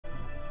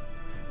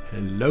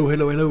Hello,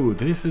 hello, hello,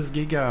 this is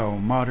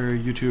Gigao, modder,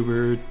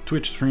 YouTuber,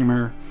 Twitch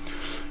streamer.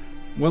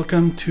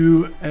 Welcome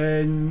to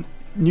a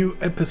new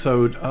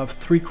episode of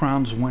 3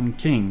 Crowns 1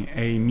 King,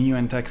 a MIU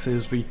and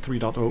Texas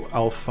v3.0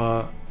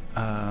 alpha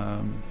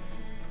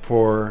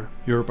for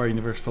Europa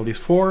Universalis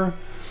 4.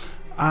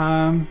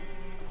 A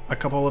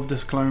couple of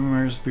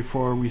disclaimers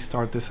before we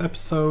start this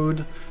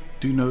episode.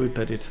 Do note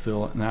that it's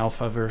still an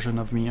alpha version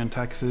of MIU and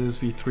Texas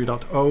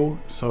v3.0,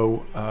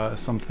 so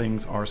some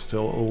things are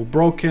still all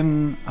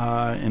broken.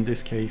 In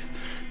this case,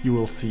 you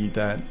will see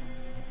that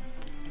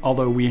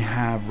although we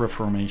have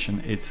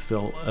reformation, it's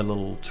still a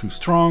little too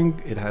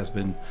strong. It has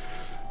been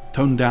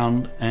toned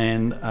down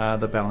and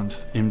the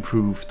balance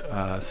improved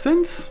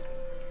since.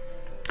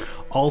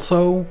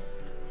 Also,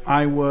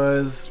 I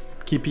was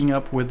keeping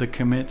up with the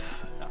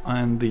commits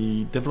on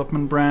the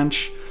development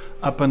branch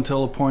up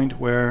until a point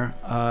where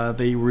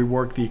they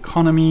reworked the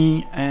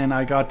economy, and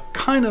I got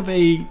kind of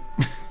a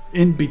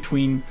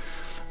in-between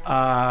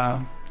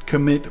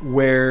commit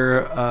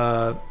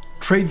where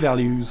trade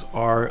values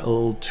are a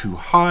little too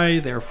high,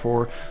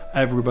 therefore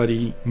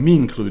everybody, me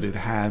included,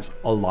 has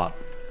a lot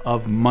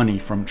of money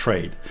from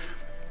trade.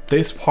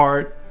 This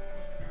part,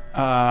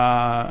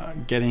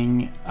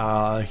 getting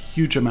a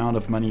huge amount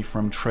of money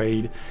from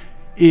trade,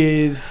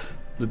 is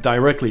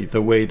directly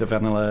the way the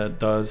vanilla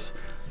does,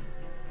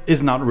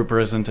 is not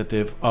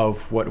representative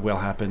of what will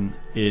happen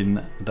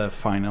in the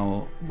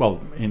final,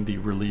 well, in the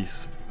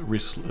release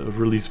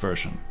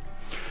version.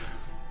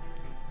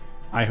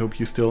 I hope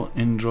you still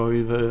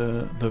enjoy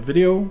the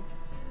video.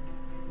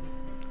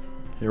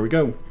 Here we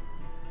go.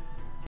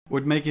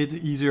 Would make it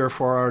easier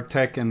for our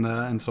tech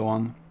and so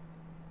on.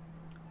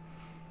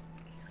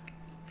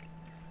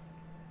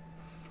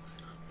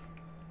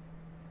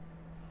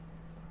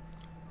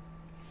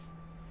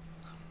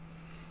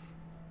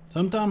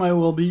 Sometime I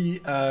will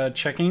be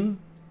checking,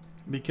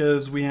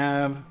 because we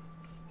have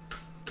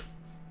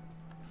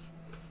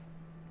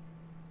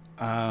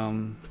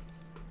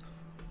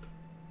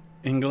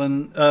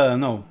England,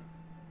 no,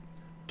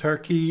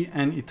 Turkey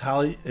and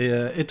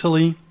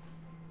Italy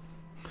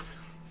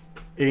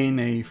in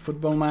a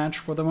football match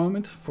for the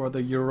moment for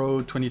the Euro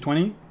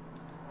 2020.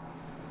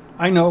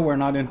 I know we're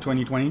not in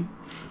 2020.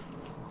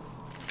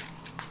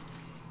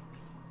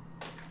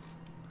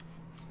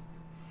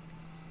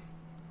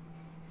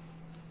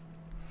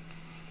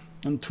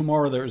 And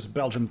tomorrow there's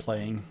Belgium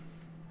playing.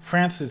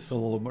 France is a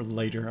little bit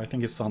later. I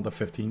think it's on the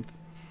 15th.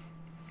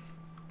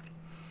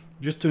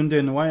 Just tuned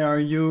in. Why are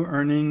you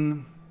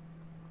earning?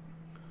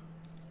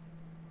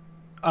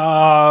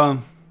 I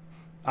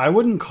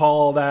wouldn't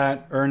call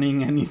that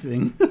earning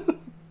anything.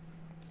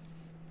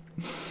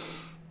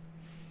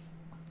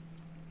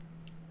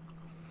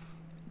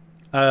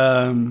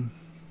 I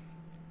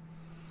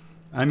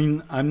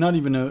mean, I'm not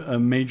even a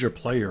major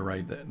player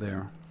right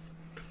there.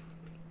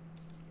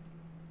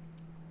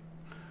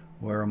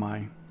 Where am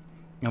I?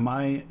 Am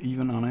I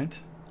even on it?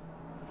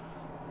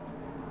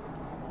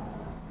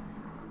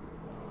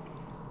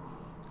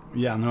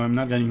 Yeah, no, I'm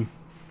not getting...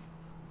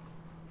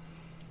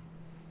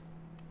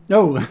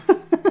 No!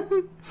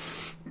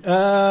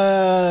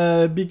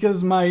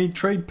 Because my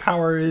trade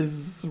power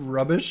is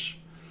rubbish.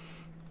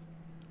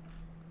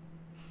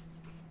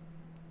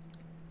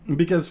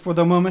 Because for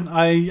the moment,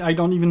 I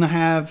don't even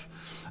have...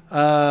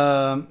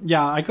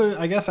 yeah,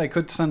 I guess I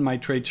could send my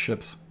trade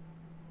ships.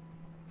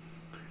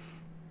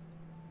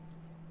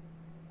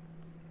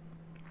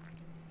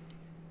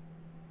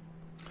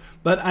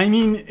 But I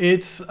mean,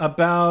 it's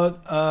about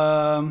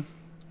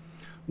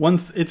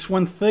it's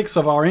 1/6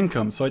 of our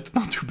income, so it's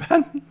not too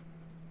bad.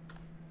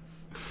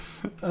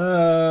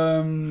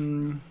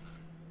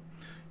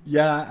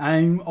 Yeah,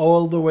 I'm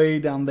all the way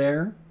down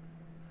there.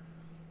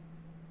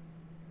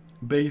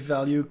 Base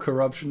value,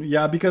 corruption.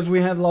 Yeah, because we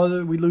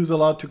lose a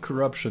lot to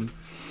corruption.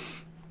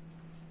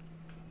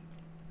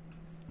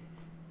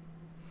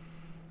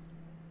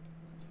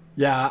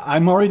 Yeah,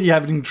 I'm already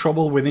having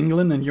trouble with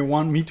England, and you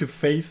want me to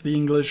face the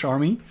English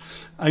army?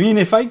 I mean,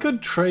 if I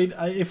could trade,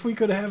 if we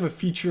could have a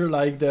feature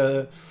like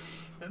the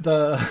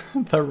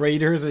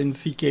raiders in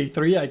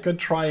CK3, I could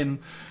try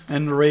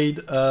and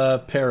raid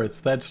Paris.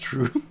 That's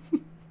true.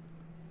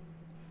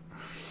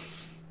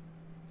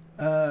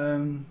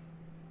 It'd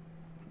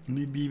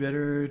be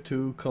better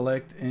to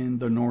collect in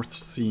the North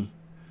Sea.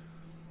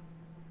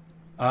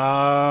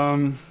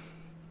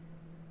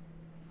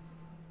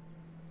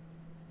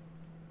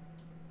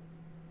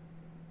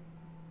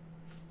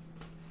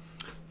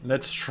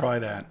 Let's try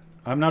that.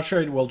 I'm not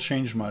sure it will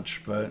change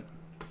much, but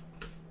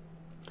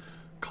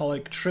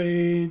collect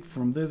trade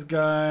from this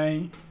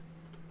guy.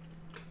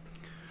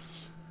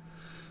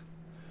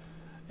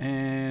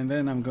 And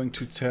then I'm going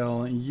to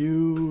tell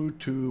you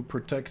to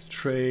protect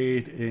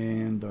trade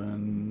in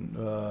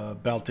the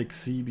Baltic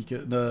Sea,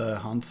 because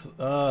the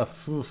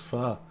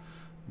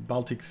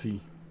Baltic Sea.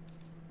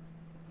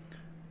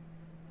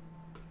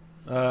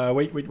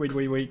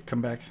 Wait,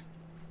 come back.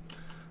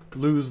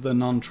 Lose the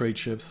non-trade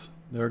ships.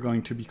 They're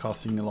going to be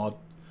costing a lot.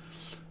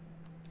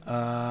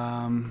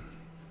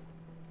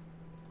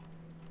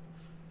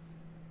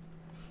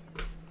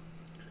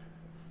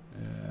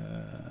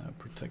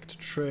 protect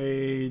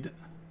trade.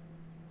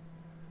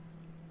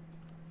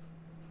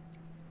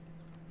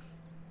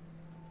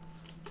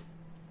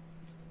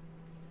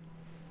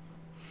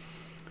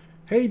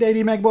 Hey,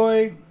 Daddy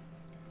MacBoy!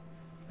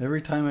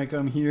 Every time I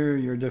come here,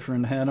 you're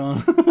different hat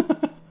on.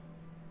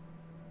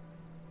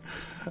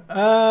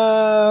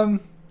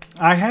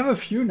 I have a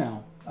few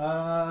now.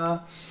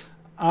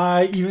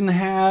 I even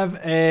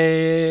have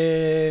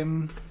a...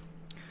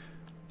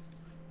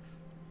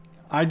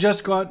 I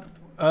just got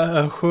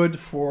a hood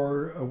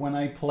for when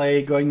I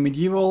play Going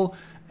Medieval,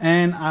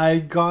 and I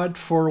got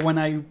for when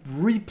I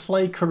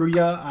replay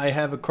Korea, I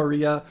have a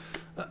Korea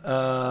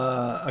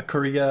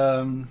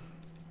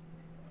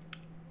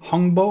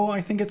Hongbo,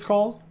 I think it's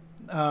called.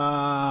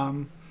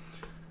 Come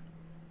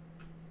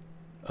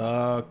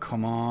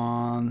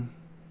on.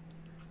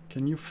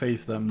 Can you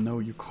face them? No,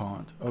 you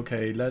can't.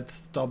 Okay, let's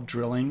stop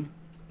drilling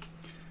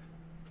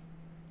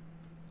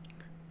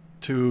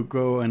to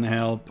go and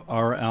help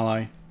our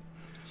ally.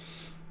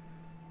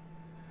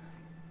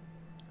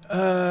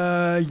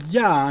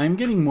 Yeah, I'm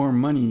getting more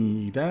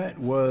money. That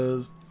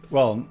was...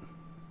 Well,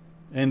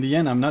 in the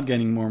end, I'm not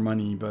getting more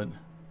money, but...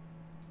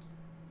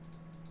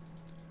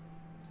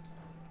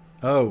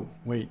 Oh,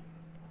 wait.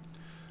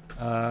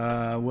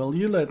 Will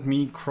you let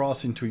me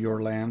cross into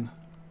your land?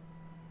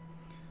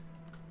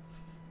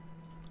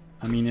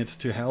 I mean, it's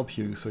to help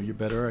you, so you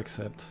better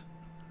accept.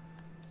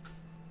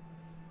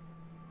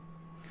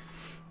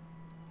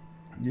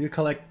 Do you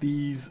collect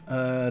these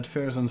at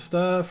fairs and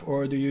stuff,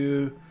 or do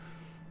you...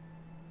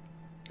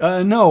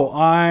 no,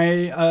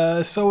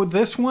 so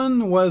this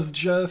one was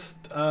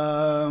just...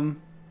 No,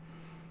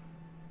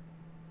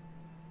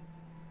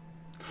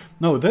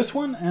 this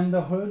one and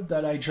the hood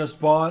that I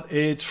just bought,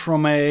 it's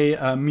from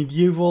a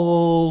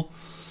medieval...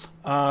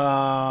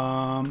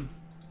 what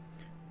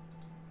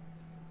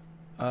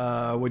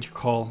you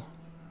call...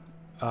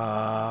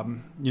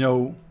 you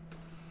know...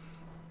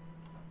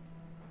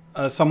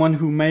 someone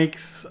who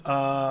makes...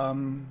 a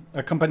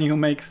company who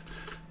makes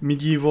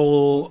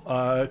medieval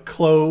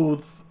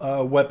clothes,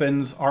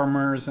 weapons,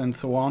 armors, and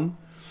so on,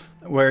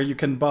 where you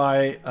can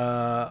buy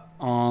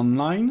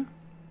online.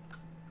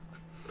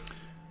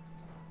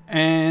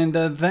 And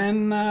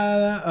then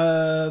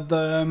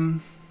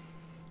the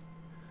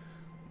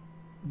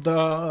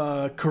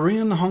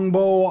Korean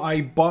Hongbo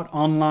I bought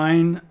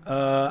online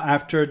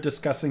after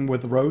discussing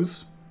with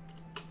Rose.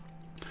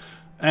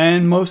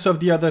 And most of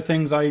the other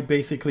things I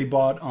basically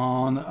bought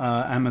on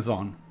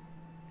Amazon.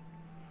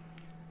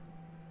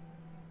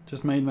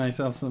 Just made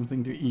myself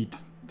something to eat.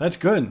 That's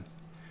good.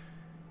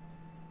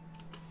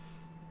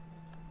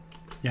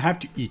 You have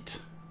to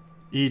eat.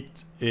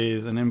 Eat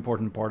is an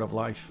important part of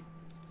life.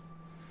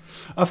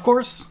 Of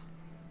course,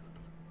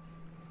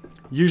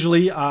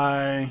 usually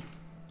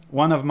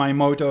one of my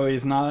motto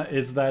is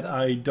that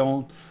I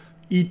don't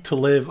eat to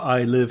live,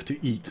 I live to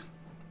eat.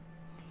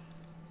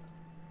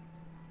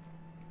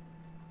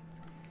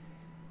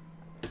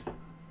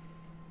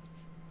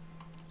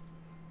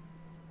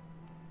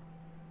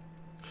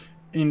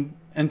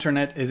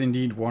 Internet is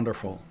indeed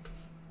wonderful.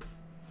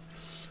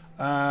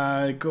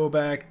 Go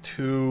back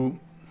to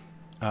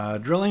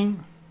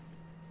drilling.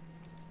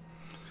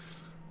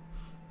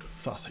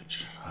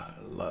 Sausage. I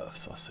love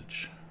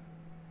sausage.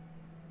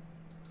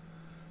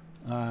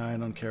 I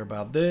don't care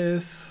about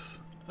this.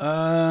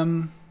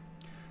 Our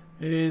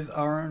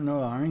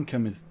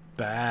income is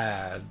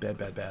bad.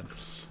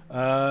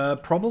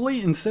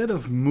 Probably instead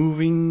of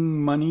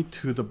moving money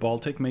to the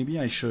Baltic, maybe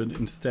I should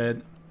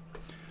instead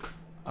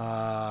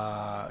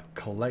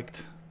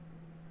collect,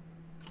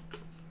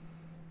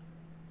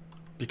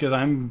 because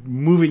I'm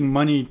moving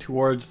money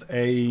towards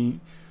a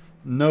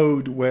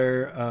node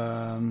where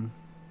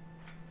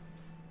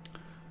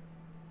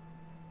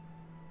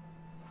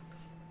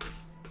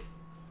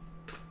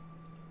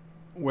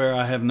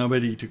I have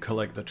nobody to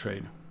collect the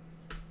trade.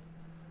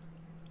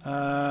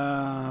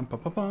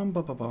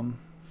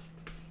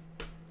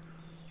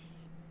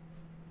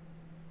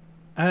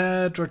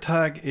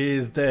 Addertag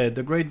is dead.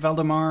 The Great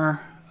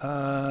Valdemar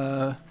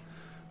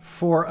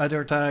for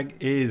Addertag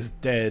is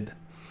dead.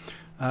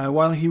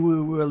 While he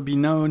will be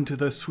known to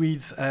the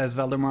Swedes as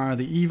Valdemar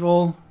the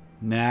Evil.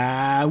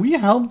 Nah, we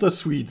helped the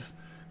Swedes.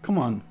 Come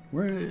on,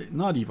 we're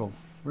not evil.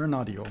 We're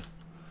not evil.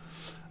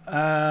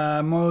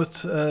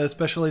 Most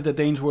especially the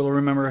Danes will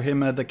remember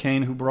him as the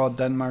Cain who brought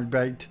Denmark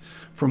back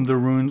from the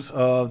ruins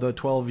of the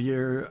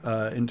 12-year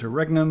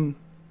interregnum,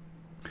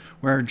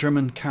 where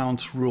German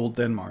counts ruled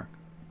Denmark.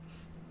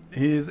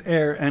 His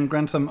heir and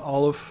grandson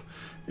Olaf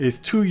is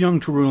too young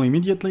to rule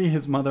immediately.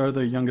 His mother,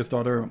 the youngest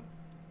daughter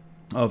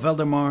of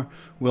Valdemar,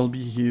 will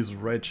be his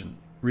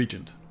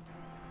regent.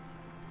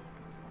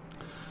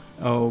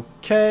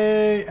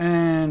 Okay,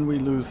 and we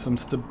lose some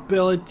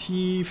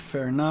stability.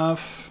 Fair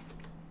enough.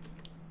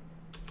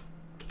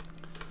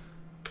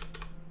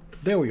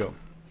 There we go.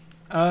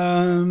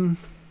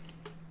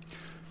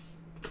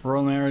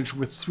 Royal marriage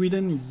with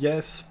Sweden.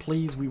 Yes,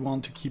 please. We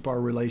want to keep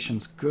our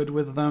relations good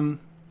with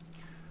them.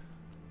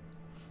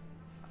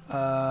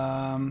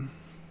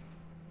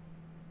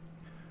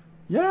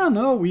 Yeah,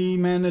 no, we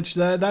managed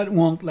that. That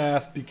won't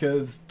last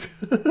because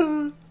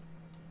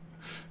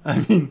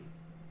I mean,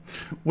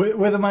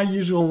 with my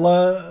usual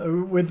luck,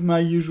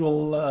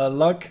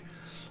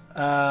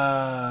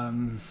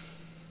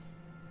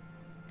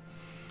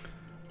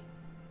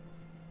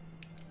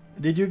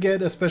 did you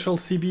get a special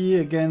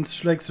CB against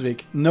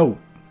Schleswig? No,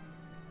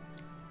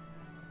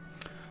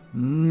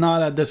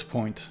 not at this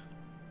point.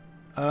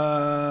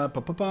 What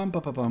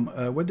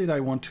did I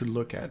want to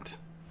look at?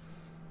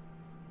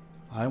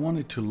 I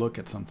wanted to look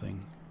at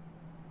something.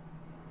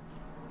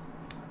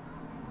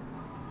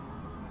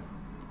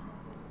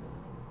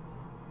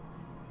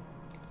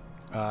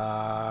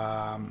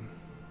 I'm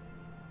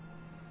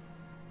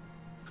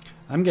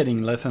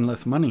getting less and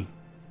less money.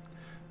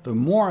 The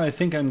more I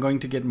think I'm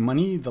going to get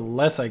money, the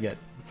less I get.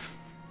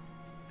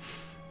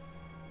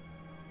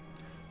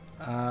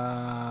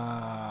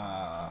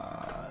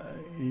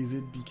 Is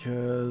it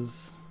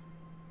because...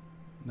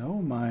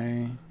 No,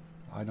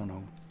 I don't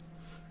know.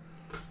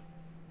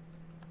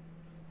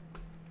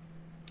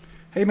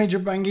 Hey, Major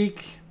Bang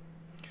Geek.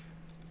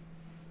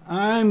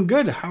 I'm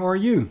good. How are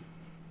you?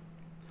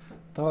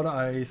 Thought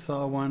I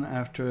saw one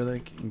after the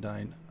king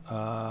died.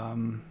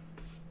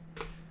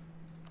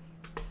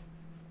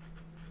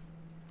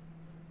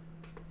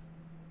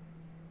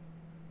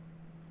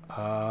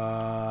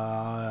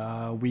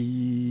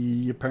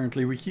 We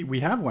apparently we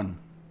have one.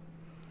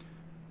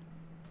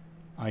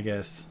 I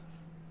guess.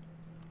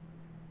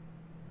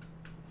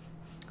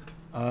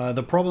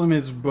 The problem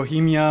is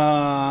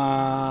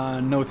Bohemia.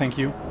 No, thank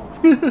you.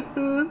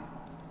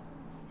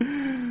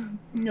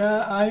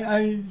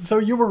 So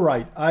you were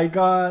right. I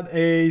got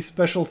a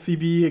special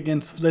CB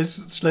against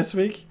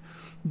Schleswig,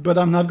 but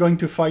I'm not going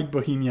to fight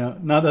Bohemia.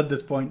 Not at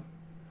this point.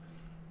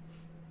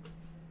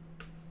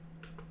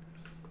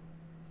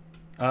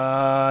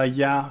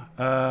 Yeah.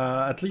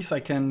 At least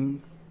I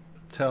can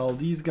tell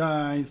these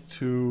guys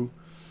to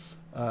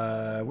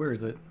where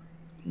is it?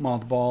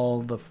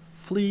 Mothball the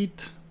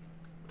fleet.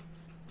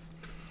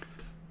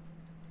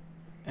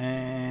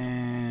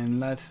 And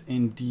let's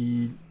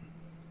indeed...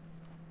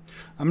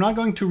 I'm not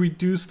going to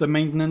reduce the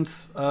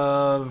maintenance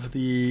of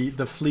the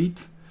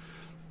fleet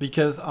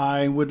because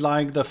I would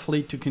like the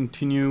fleet to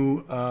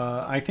continue.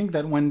 I think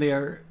that when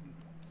they're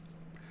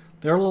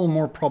a little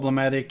more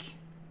problematic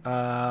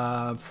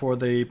for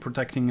the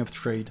protecting of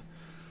trade,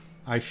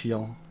 I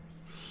feel.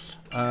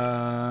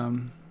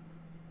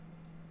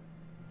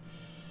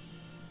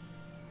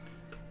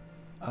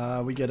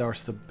 We get our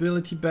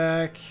stability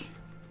back.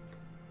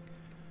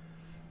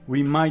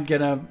 We might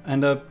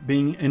end up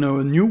being in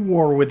a new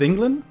war with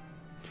England.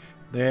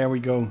 There we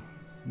go.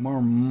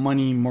 More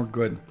money, more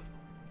good.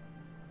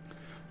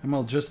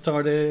 Emil just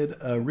started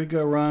a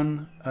Riga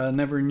run.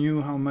 Never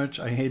knew how much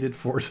I hated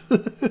force.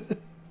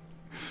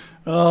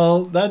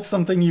 Well, that's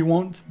something you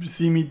won't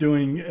see me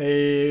doing.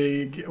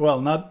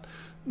 Well, not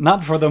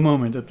for the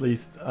moment, at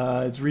least.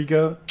 It's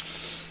Riga.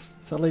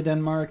 Sadly,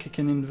 Denmark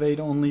can invade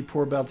only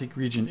poor Baltic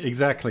region.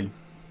 Exactly.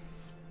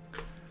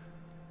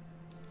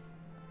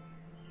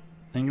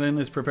 England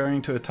is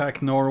preparing to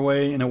attack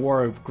Norway in a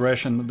war of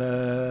aggression.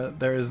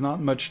 There is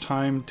not much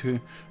time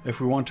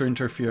if we want to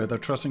interfere. The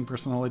trusting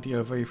personality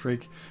of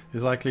Afric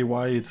is likely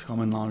why it's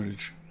common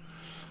knowledge.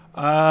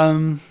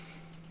 I'm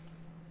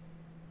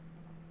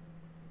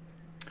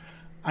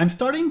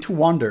starting to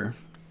wonder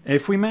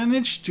if we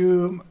manage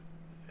to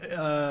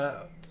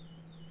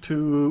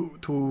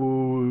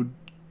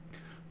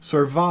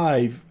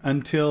survive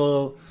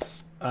until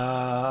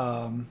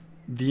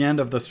the end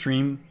of the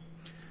stream.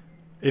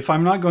 If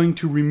I'm not going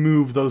to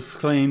remove those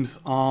claims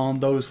on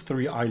those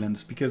 3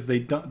 islands, because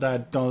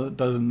that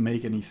doesn't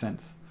make any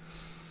sense.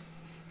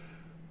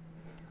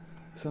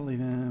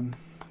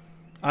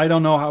 I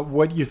don't know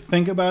what you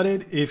think about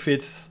it, if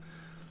it's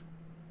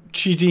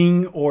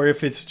cheating or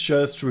if it's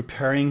just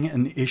repairing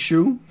an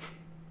issue.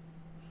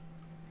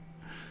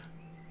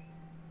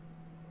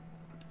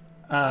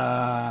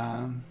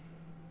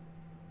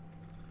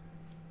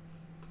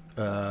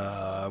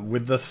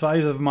 With the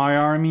size of my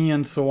army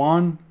and so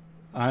on,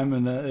 I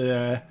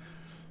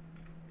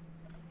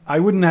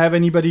wouldn't have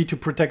anybody to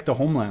protect the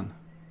homeland,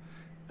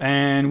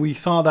 and we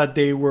saw that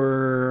they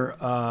were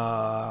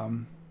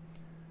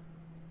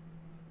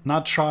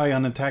not shy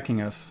on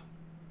attacking us.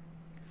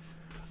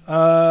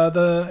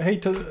 Toasty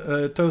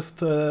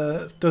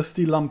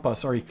Lampa,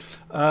 sorry.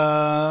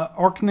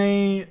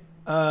 Orkney,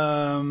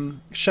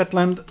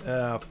 Shetland,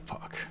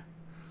 fuck.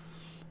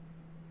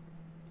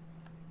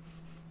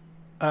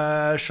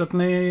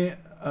 Shetland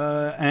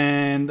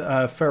and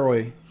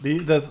Faroe.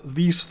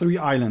 These 3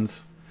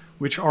 islands,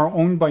 which are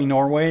owned by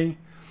Norway.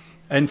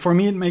 And for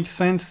me, it makes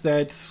sense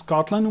that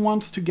Scotland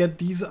wants to get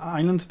these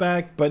islands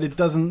back, but it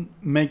doesn't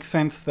make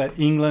sense that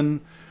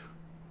England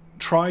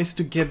tries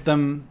to get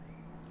them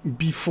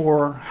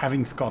before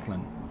having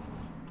Scotland.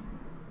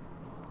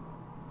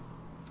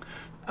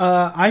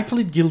 I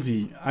plead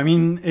guilty. I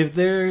mean, if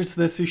there's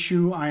this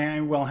issue,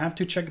 I will have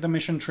to check the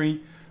mission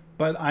tree,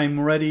 but I'm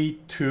ready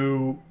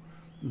to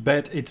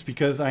bet it's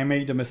because I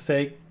made a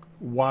mistake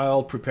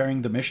while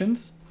preparing the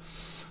missions.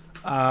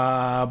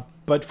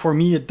 But for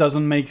me, it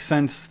doesn't make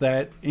sense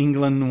that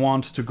England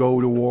wants to go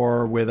to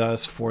war with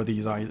us for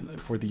these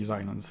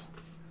islands.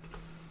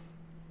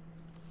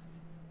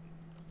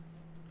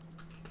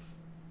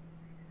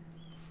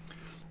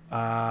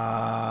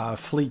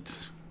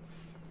 Fleet,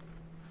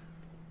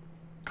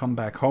 come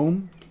back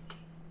home,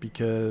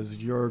 because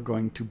you're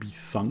going to be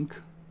sunk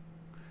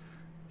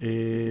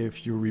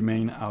if you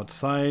remain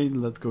outside.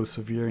 Let's go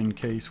severe in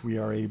case we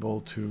are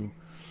able to.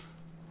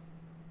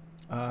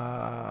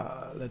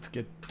 Let's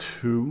get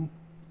 2.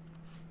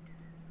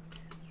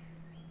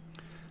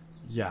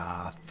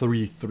 Yeah,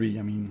 3-3.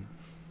 I mean,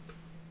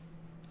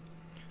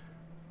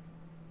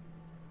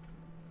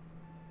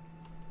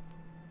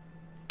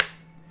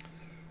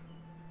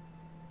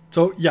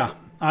 so yeah,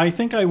 I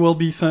think I will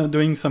be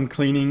doing some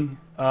cleaning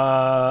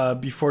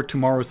before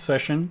tomorrow's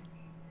session.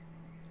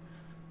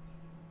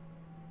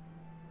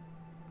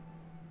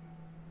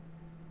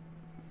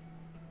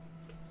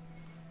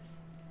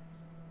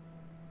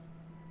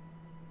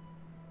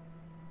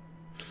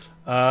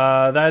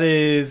 That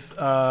is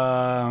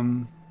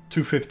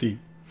 250.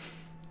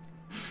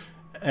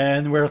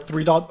 And we're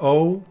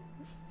 3.0,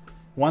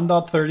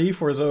 1.30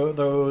 for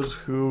those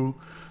who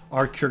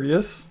are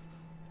curious.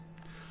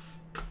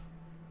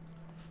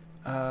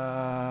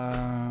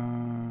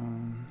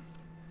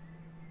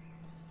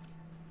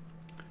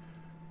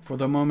 For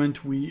the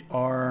moment, we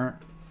are.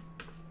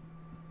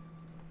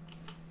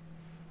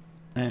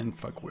 And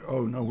fuck,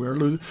 oh no, we're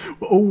losing.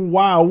 Oh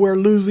wow, we're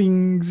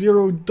losing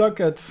 0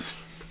 ducats.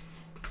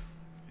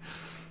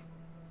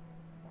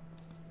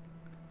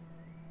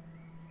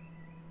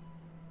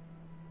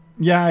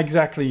 Yeah,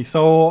 exactly.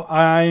 So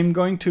I'm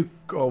going to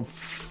go.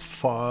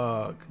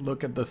 Fuck,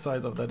 look at the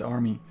size of that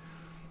army.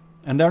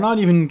 And they're not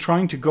even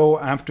trying to go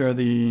after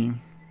the.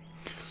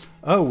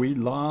 Oh, we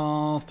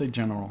lost a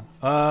general.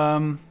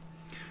 I'm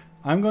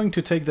going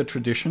to take the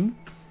tradition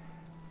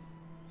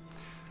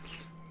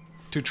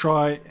to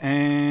try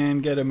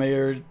and get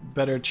a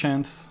better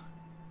chance.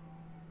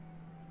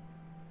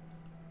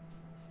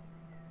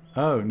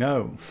 Oh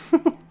no.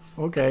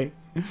 Okay.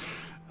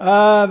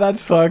 That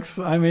sucks.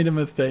 I made a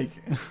mistake.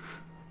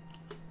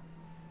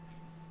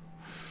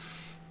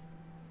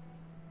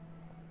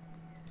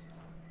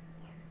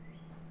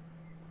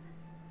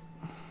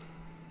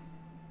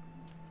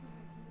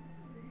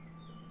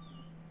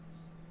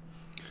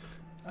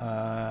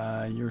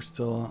 You're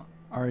still.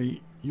 Are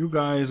you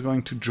guys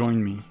going to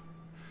join me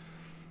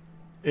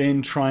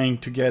in trying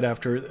to get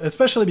after,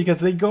 especially because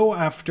they go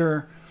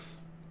after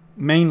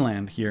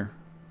mainland here?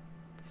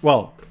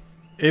 Well,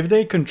 if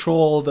they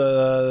control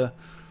the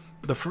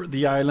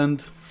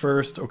island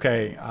first,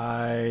 okay,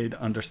 I'd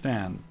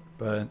understand,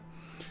 but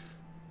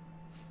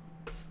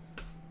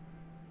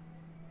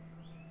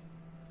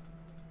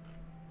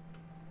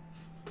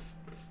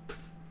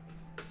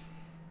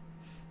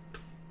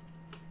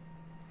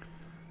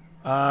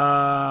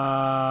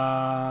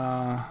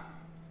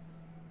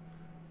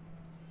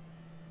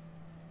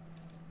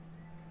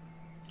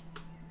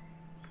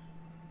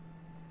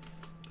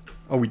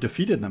oh, we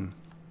defeated them.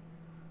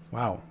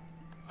 Wow.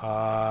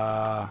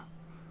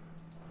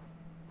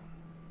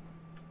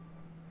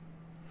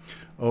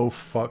 Oh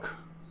fuck.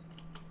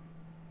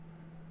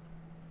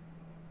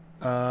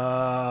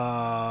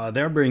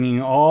 They're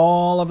bringing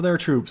all of their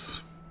troops.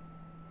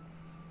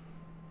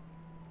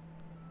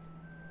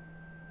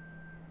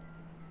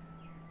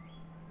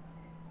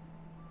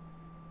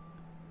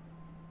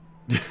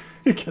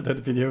 Get that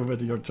video, but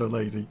you're so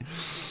lazy.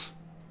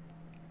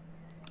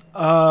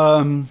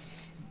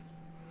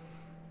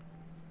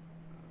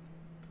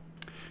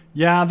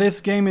 Yeah, this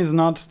game is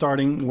not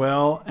starting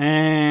well,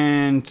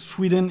 and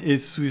Sweden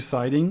is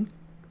suiciding.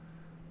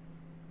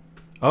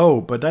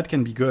 Oh, but that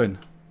can be good.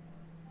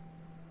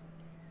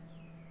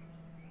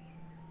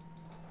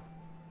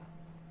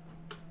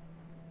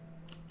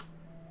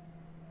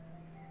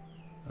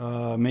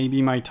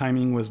 Maybe my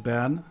timing was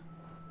bad.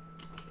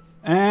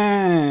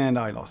 And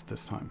I lost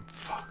this time.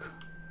 Fuck.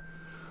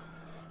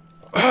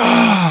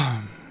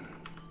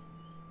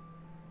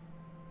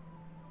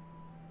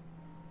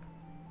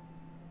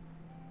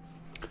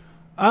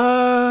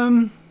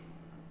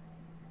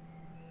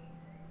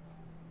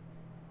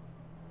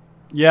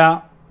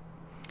 Yeah.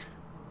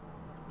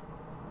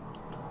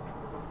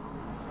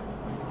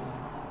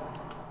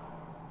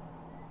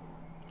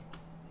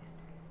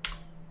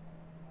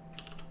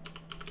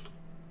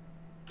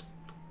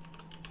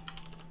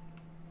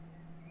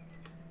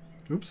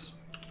 Oops.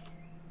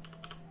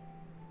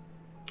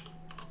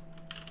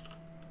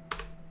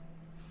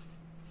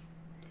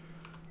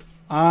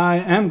 I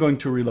am going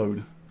to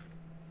reload.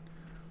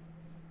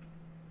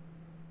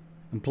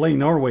 And play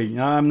Norway.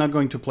 I'm not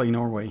going to play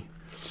Norway.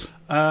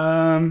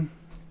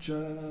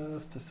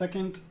 Just a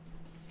second.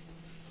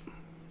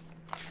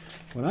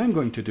 What I'm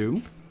going to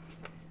do,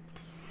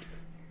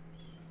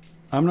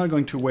 I'm not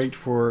going to wait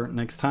for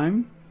next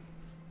time.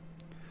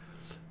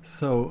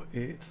 So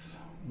it's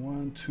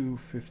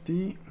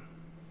 1,250.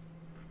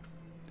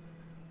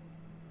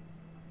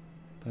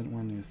 That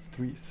one is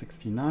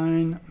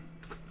 369.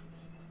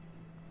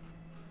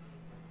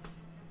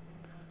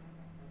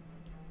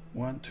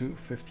 1 to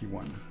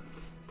 51.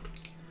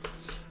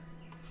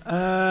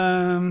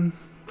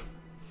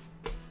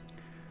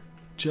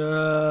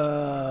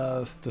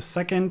 Just a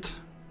second.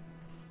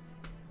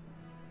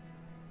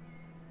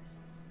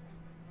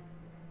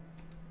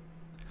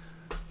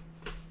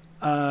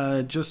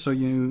 Just so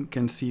you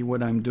can see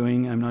what I'm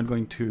doing, I'm not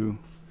going to...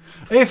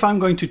 If I'm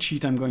going to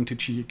cheat, I'm going to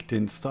cheat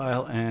in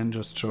style and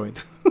just show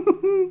it.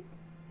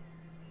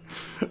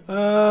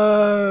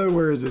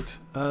 Where is it?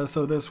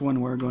 So this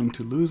one, we're going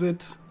to lose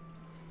it.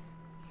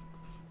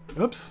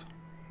 Oops.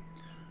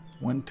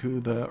 Went to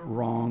the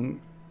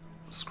wrong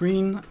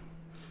screen.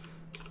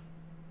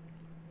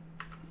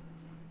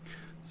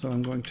 So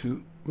I'm going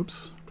to...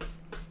 Oops.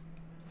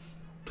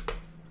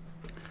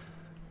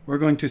 We're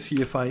going to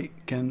see if I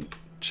can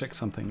check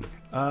something.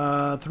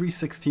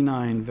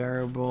 369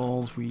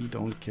 variables. We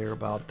don't care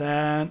about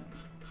that.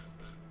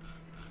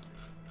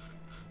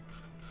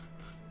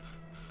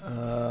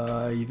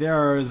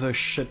 There's a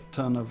shit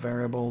ton of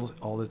variables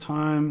all the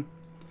time.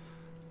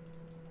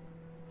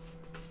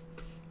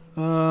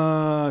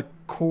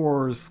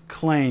 Cores,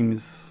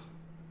 claims.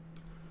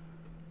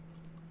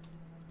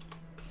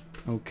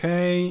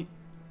 Okay.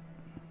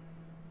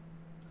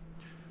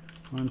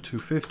 1 to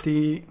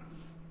 50.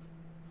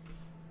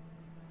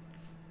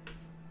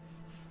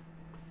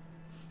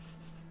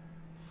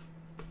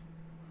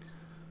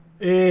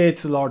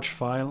 It's a large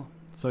file,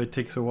 so it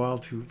takes a while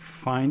to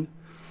find,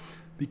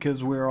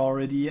 because we're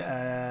already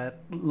at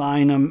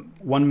line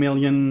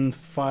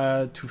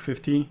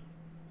 1,250,000.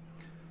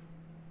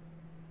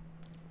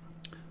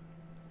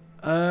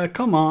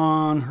 Come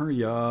on,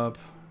 hurry up.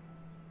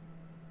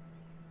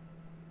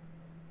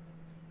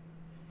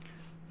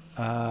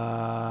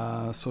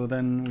 So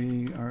then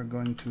we are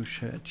going to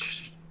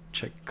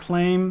check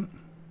claim.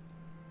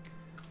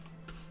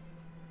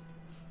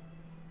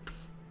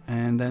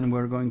 And then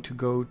we're going to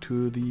go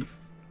to the...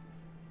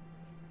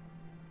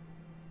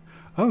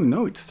 Oh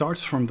no, it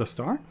starts from the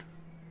start?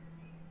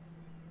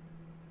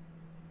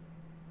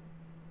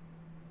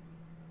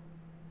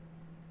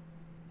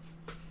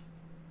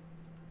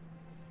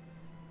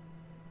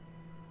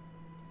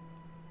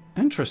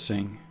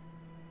 Interesting.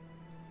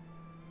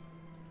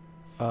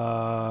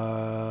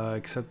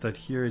 Except that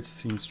here it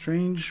seems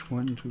strange.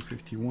 1 to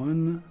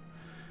 51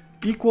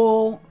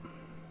 equal...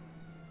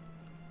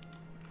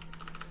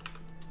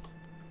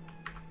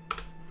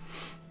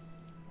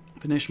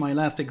 Finish my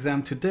last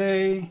exam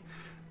today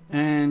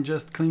and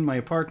just clean my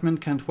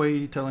apartment. Can't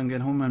wait till I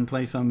get home and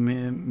play some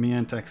me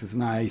and taxes.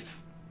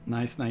 Nice.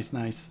 Nice, nice,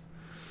 nice.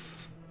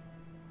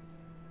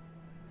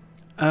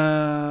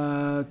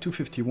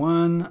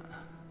 251.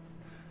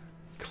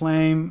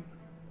 Claim.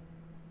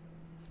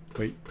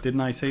 Wait,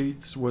 didn't I say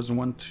it was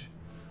 1 to...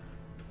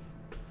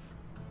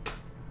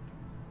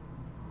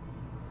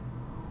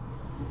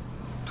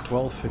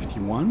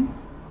 $12.51?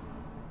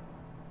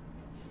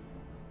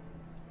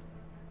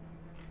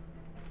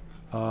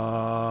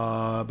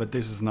 But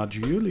this is not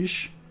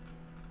Julish.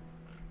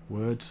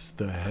 What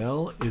the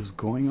hell is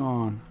going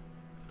on?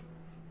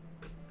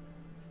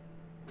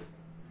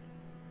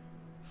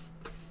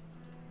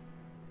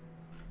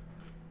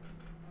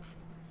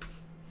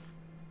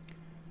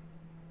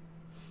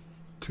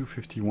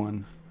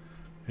 $2.51.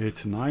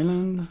 It's an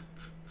island.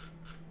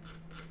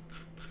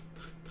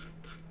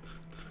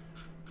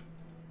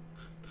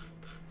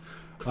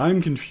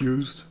 I'm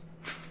confused.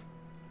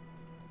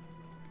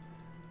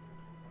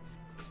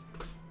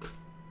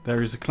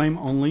 There is a claim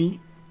only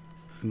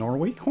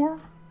Norway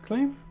core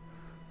claim.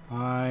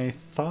 I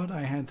thought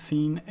I had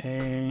seen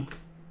a...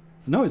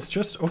 No, it's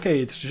just... Okay,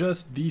 it's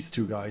just these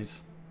two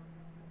guys.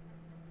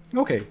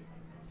 Okay.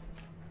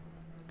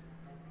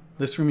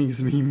 This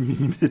reminds me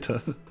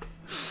meta.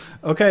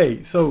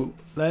 Okay, so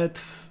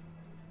let's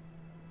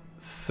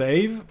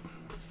save.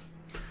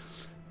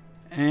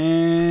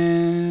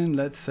 And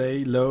let's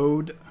say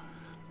load.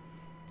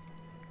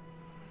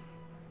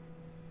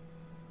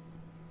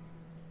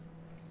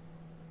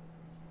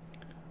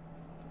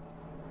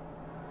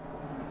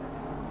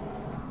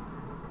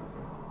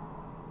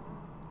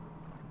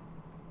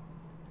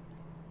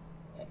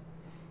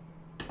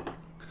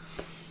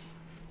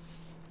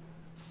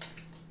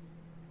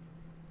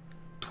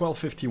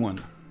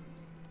 $12.51.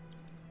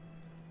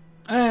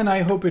 And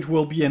I hope it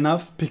will be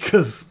enough,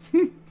 because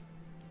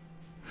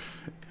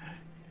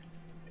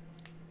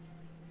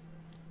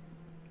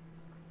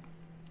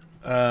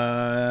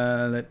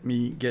let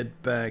me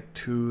get back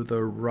to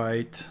the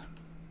right.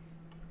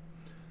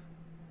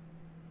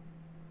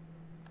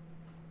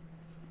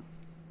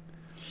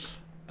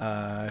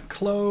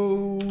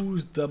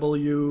 Close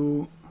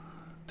W.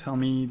 Tell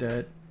me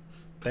that.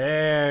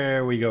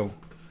 There we go.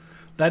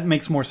 That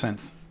makes more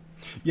sense.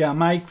 Yeah,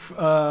 Mike,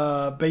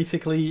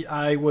 basically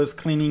I was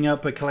cleaning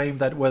up a claim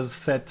that was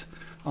set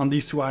on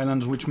these two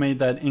islands, which made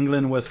that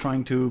England was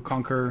trying to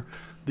conquer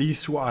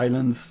these two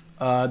islands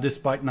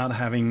despite not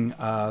having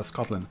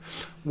Scotland.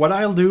 What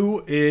I'll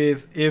do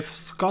is, if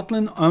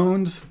Scotland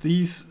owns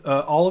these,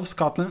 all of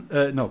Scotland,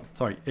 no,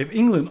 sorry, if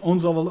England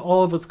owns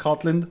all of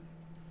Scotland,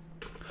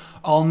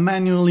 I'll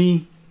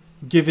manually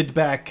give it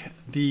back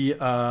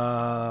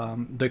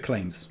the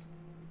claims.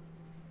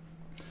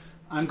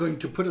 I'm going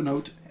to put a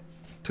note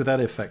to that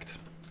effect.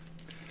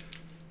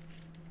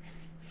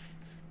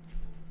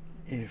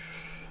 If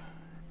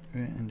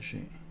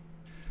UNG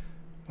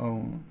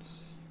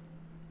owns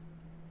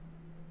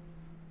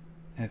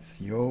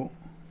SEO,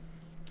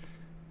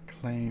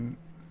 claim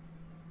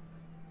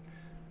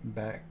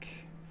back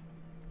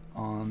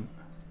on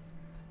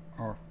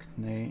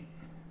Orkney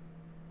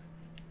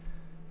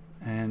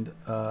and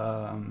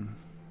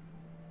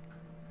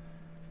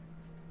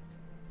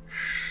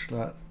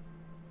Schleswig.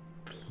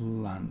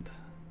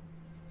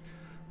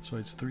 So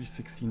it's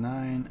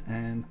 369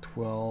 and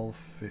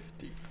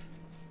 1250.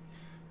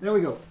 There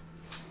we go.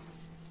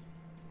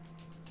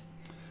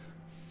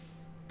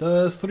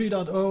 Does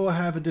 3.0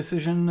 have a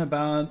decision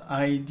about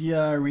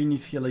idea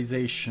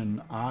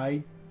reinitialization?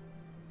 I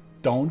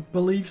don't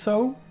believe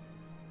so.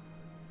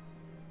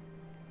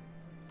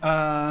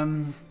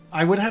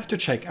 I would have to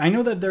check. I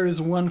know that there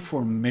is one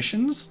for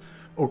missions.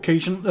 Yeah,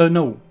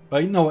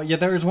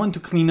 there is one to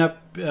clean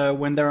up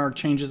when there are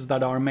changes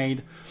that are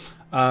made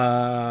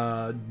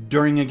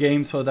during a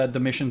game so that the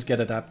missions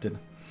get adapted.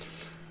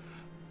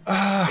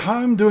 How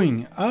I'm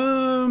doing?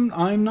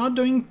 I'm not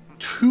doing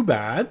too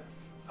bad.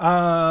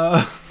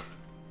 The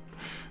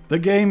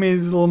game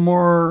is a little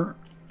more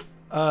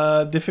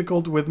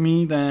difficult with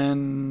me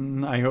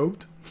than I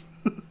hoped.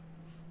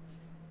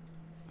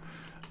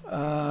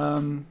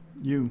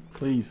 You,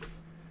 please,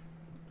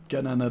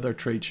 get another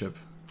trade ship.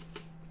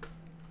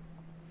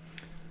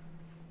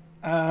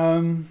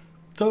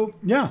 So,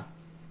 yeah.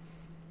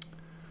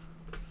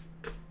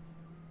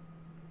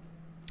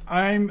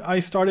 I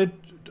started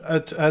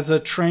as a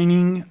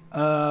training.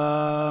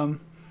 I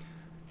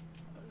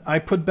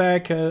put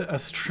back a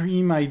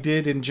stream I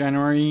did in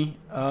January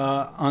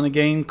on a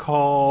game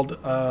called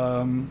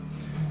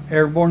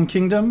Airborne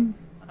Kingdom,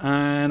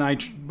 and I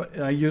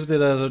used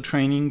it as a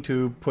training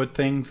to put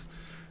things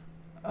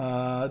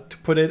to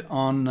put it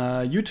on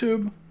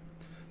YouTube,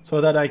 so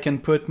that I can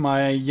put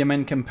my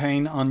Yemen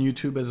campaign on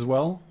YouTube as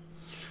well.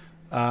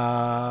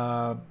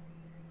 But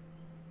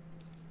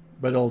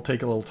it'll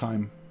take a little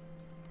time.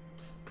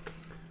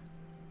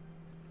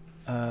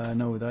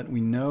 No, that we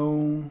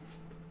know.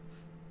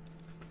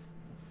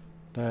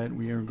 That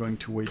we are going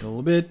to wait a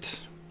little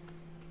bit.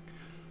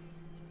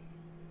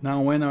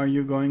 Now, when are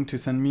you going to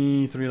send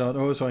me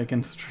 3.0 so I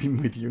can stream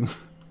with you?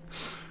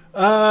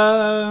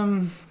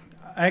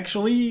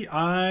 Actually,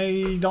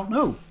 I don't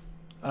know.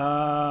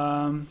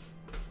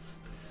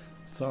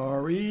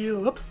 Sorry.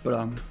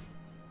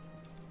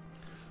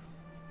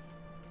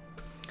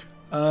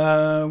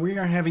 We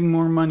are having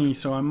more money,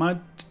 so I might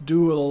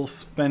do a little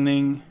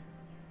spending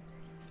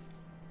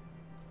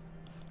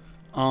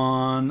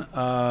on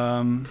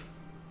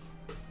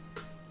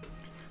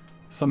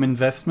some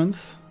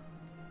investments.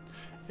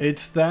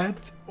 It's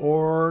that,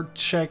 or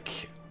check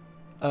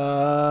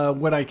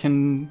what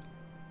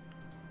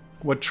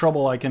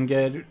trouble I can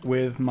get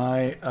with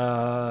my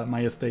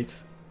my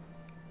estates.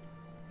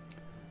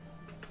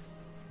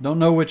 Don't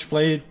know which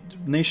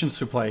nations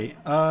to play.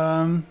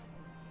 There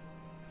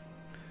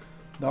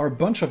are a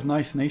bunch of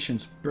nice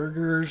nations.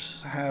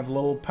 Burghers have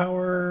little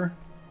power,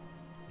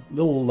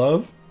 little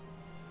love.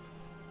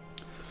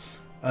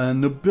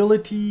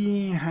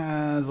 Nobility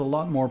has a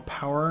lot more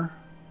power.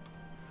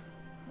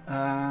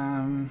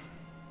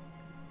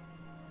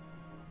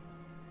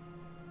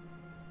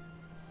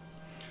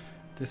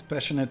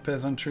 Dispassionate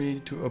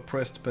peasantry to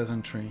oppressed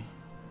peasantry.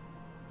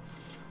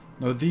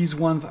 No, these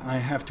ones I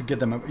have to get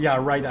them up. Yeah,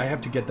 right, I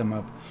have to get them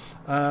up.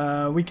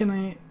 We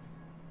can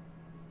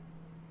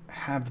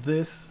have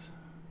this.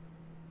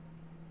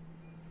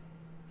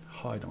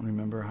 Oh, I don't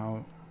remember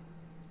how.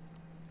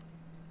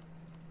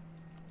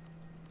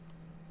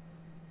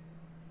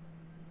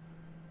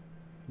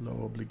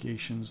 Low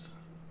obligations.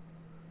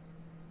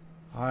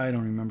 I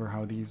don't remember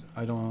how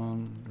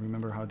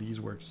these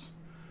works,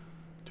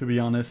 to be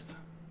honest.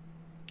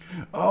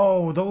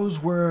 Oh,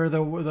 those were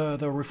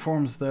the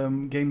reforms, the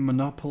game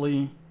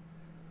Monopoly,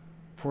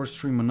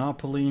 Forestry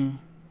Monopoly.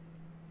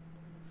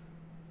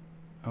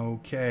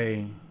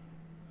 Okay.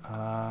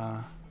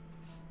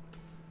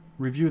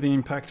 Review the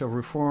impact of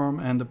reform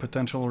and the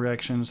potential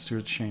reactions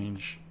to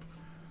change.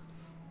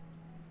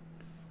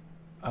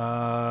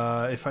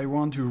 If I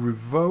want to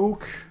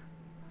revoke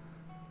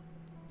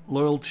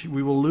loyalty,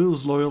 we will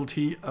lose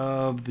loyalty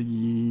of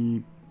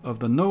the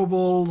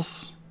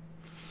nobles.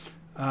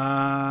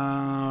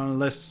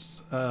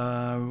 Less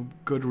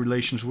good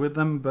relations with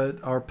them,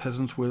 but our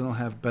peasants will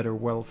have better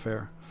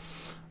welfare.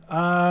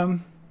 Yeah.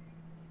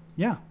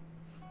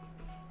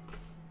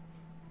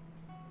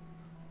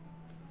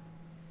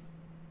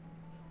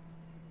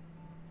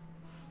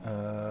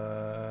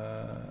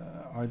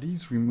 Are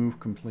these removed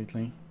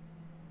completely?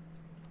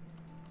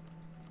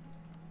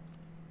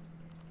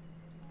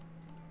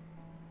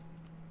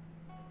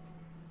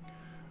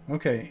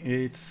 Okay,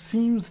 it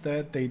seems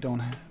that they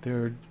don't.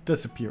 They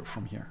disappear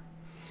from here.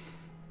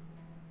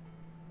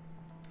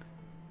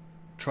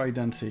 Try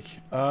Danzig.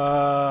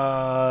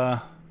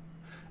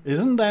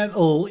 Isn't that a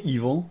little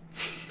evil?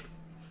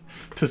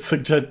 to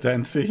suggest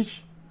dancing.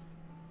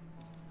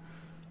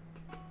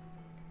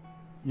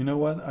 You know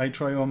what? I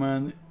try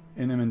Oman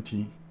in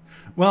MNT.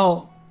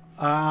 Well,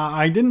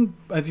 I didn't,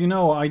 as you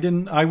know, I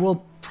didn't. I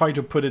will try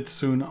to put it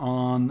soon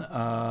on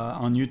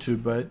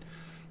YouTube, but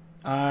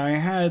I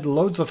had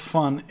loads of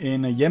fun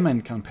in a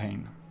Yemen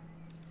campaign.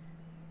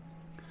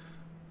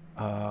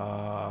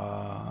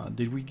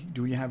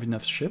 Do we have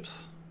enough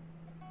ships?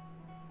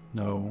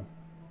 No.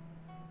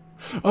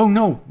 Oh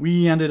no,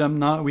 we ended up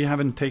not. We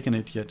haven't taken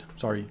it yet.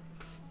 Sorry.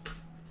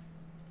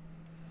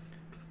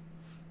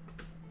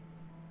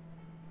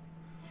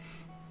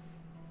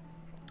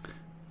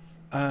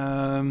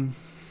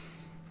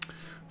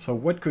 So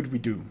what could we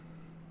do?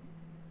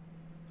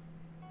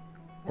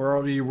 We're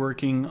already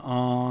working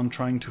on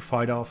trying to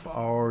fight off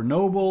our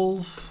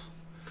nobles.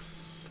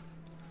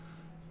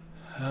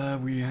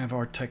 We have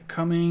our tech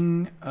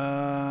coming.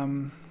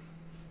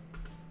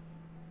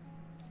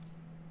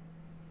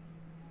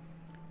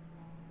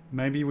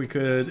 Maybe we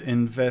could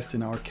invest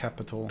in our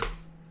capital.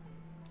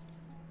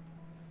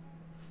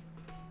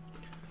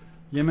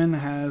 Yemen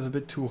has a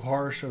bit too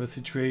harsh of a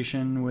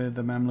situation with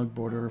the Mamluk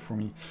border for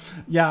me.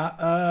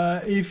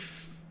 Yeah,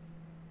 if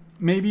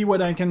maybe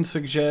what I can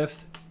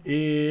suggest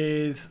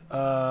is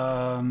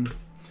Banu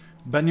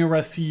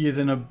Rassi is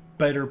in a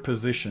better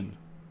position.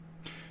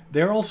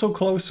 They're also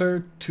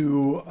closer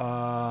to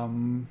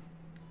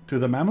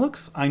the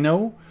Mamluks, I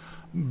know,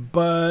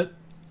 but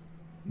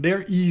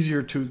they're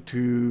easier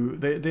to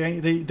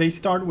they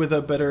start with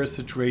a better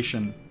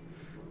situation,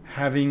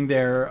 having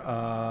their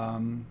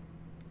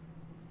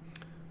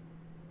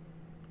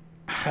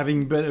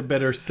having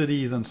better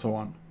cities and so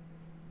on.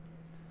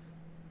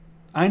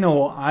 I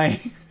know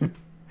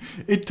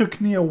it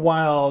took me a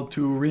while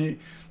to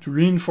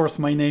reinforce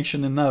my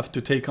nation enough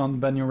to take on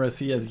Banu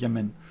Rassi as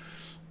Yemen.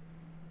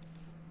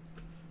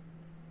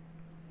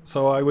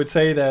 So I would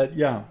say that,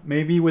 yeah,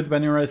 maybe with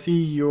Banu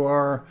Rassi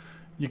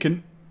you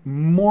can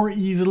more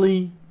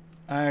easily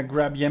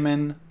grab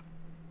Yemen,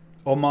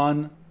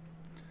 Oman.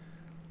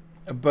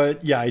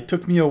 But yeah, it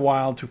took me a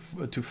while to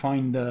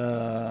find.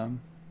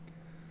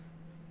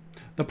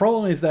 The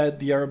problem is that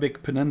the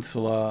Arabic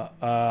Peninsula,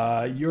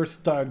 you're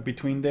stuck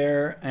between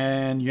there,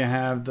 and you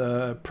have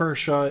the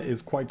Persia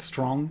is quite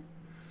strong.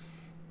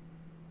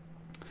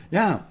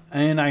 Yeah,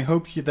 and I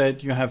hope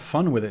that you have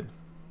fun with it.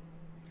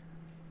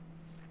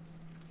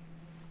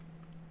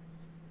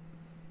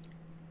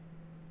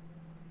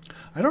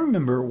 I don't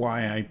remember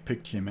why I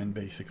picked Yemen,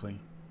 basically.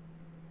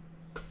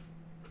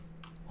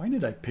 Why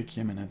did I pick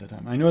Yemen at the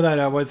time? I know that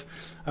I was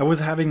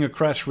having a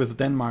crash with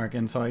Denmark,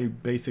 and so I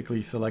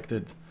basically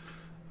selected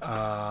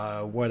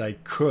what I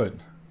could.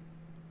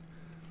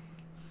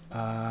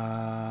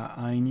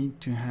 I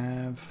need to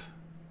have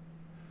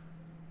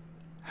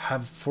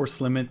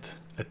force limit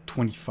at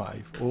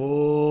 25.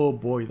 Oh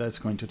boy, that's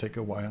going to take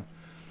a while.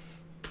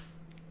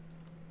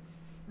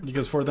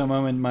 Because for the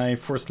moment my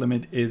force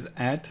limit is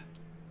at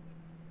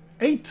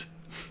 8.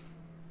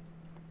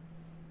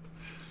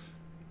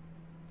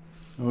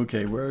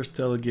 Okay, we're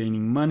still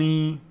gaining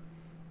money.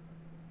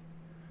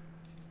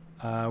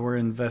 We're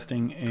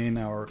investing in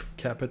our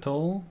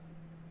capital.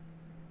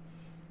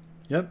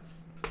 Yep.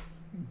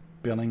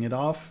 Billing it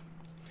off.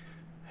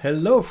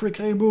 Hello,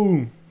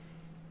 Fricrebou.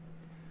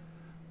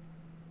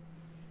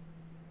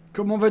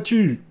 Comment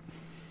vas-tu?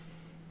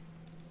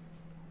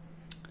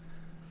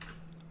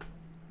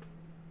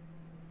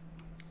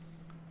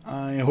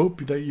 I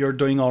hope that you're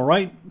doing all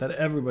right, that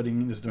everybody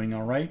is doing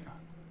all right.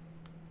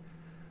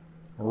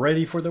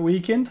 Ready for the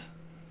weekend?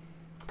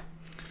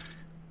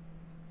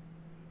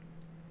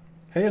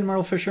 Hey,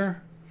 Admiral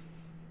Fisher.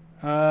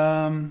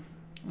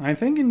 I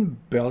think in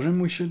Belgium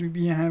we should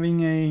be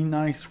having a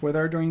nice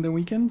weather during the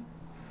weekend.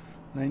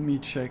 Let me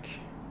check.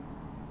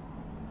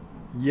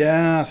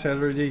 Yeah,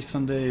 Saturday,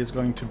 Sunday is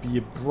going to be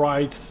a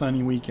bright,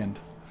 sunny weekend.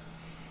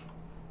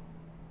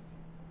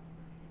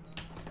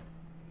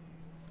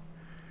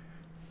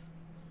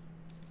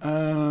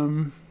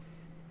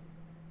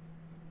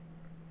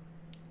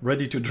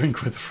 Ready to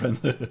drink with a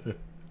friend.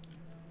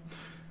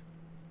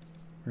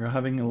 We're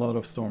having a lot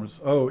of storms.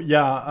 Oh,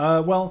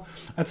 yeah. Well,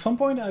 at some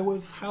point I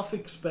was half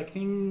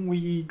expecting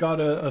we got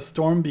a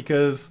storm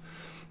because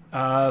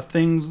it's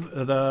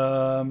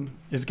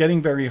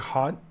getting very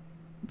hot.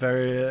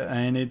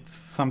 And it's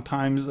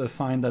sometimes a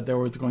sign that there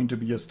was going to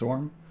be a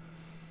storm.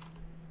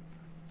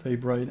 Stay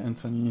bright and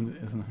sunny,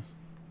 isn't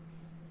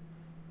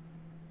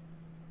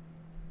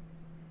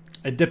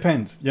it? It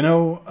depends. You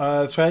know,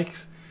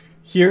 strikes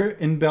here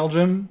in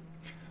Belgium,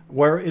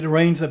 where it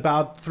rains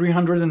about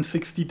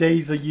 360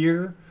 days a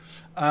year,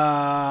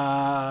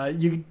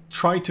 you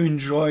try to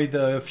enjoy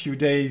the few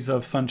days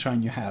of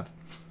sunshine you have.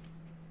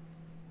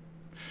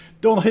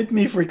 Don't hit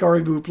me,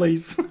 Fricaribu,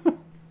 please.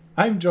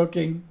 I'm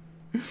joking.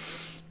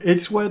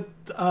 It's what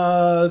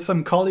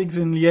some colleagues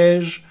in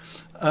Liège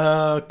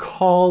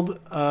called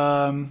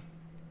ma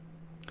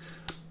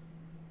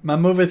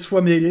mauvaise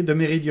foi de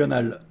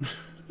méridionale.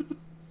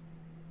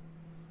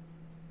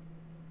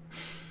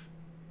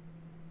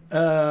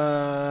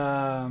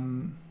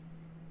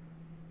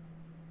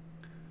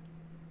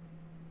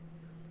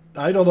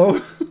 I don't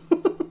know.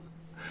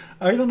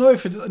 I don't know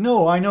if it's...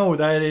 No, I know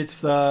that it's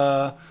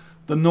the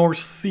North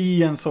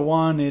Sea and so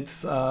on.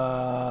 It's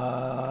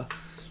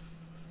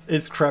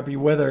crappy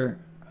weather.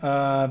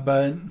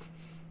 But...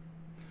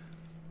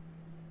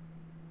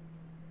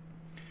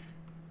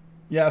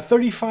 Yeah,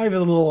 35 is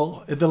a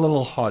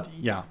little hot.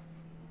 Yeah,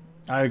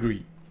 I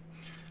agree.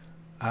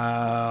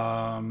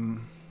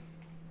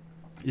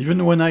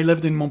 Even when I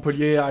lived in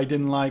Montpellier, I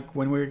didn't like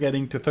when we were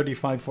getting to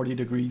 35, 40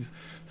 degrees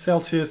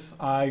Celsius.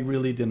 I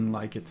really didn't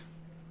like it.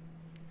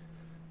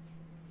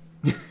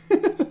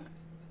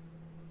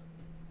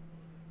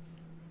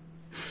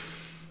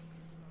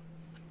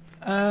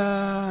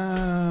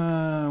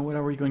 What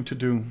are we going to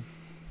do?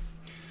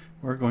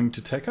 We're going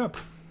to take up,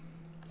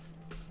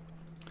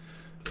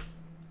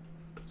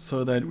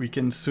 so that we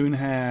can soon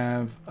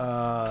have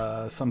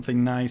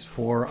something nice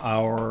for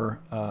our...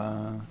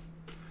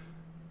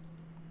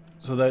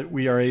 so that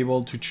we are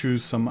able to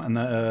choose some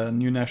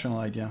new national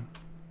idea.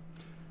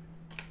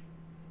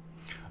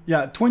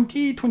 Yeah,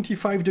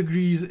 25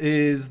 degrees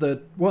is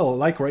the... Well,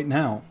 like right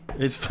now,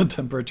 it's the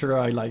temperature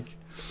I like.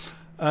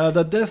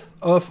 The death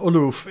of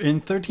Oluf in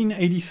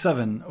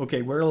 1387.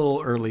 Okay, we're a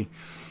little early.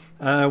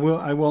 I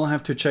will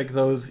have to check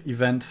those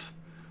events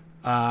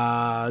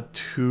to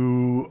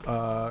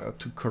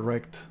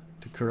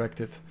correct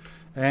it.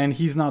 And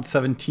he's not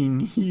 17,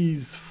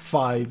 he's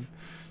 5.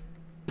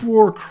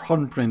 Poor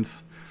crown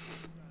prince.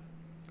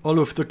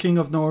 Oluf, the king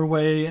of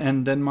Norway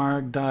and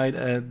Denmark, died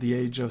at the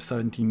age of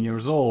 17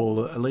 years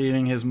old,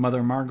 leaving his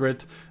mother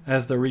Margaret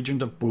as the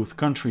regent of both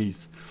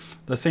countries.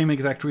 The same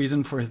exact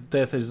reason for his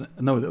death is...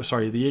 No,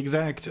 sorry, the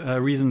exact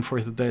reason for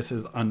his death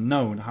is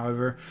unknown.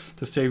 However,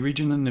 to stay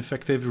regent and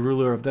effective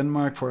ruler of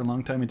Denmark for a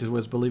long time, it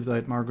was believed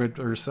that Margaret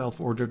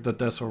herself ordered the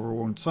death of her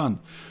own son.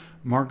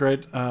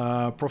 Margaret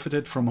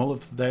profited from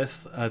Olaf's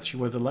death as she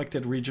was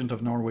elected regent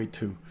of Norway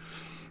too.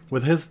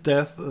 With his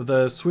death,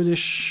 the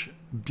Swedish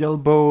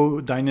Bjelbo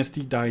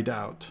dynasty died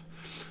out.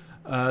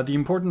 The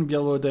important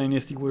Bjelbo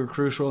dynasty were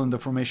crucial in the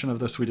formation of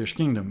the Swedish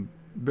kingdom.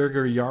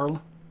 Birger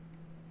Jarl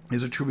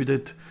is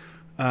attributed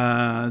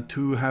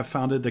to have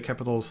founded the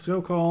capital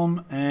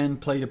Stockholm and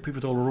played a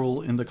pivotal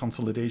role in the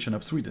consolidation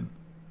of Sweden.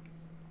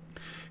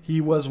 He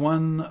was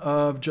one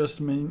of just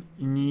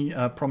many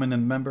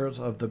prominent members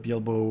of the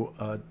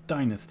Bjelbo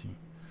dynasty.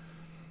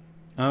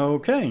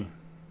 Okay.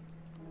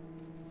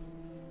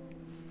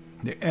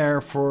 The heir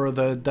for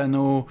the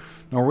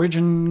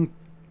Dano-Norwegian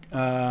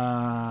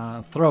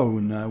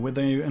throne. With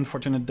the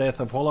unfortunate death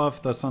of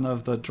Olaf, the son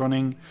of the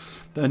Dronning,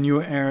 the new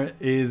heir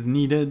is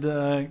needed.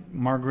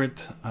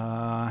 Margaret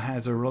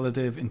has a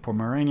relative in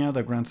Pomerania,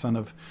 the grandson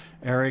of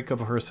Eric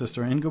of her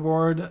sister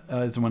Ingeborg.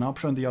 Is one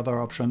option. The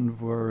other option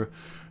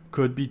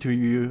could be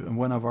to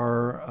one of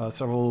our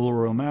several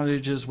royal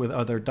marriages with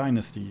other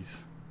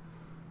dynasties.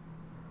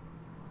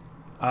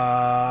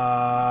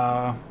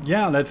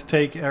 Yeah, let's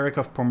take Eric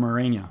of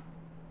Pomerania.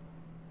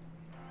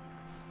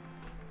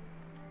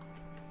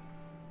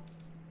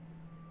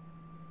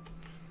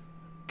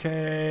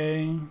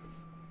 Okay.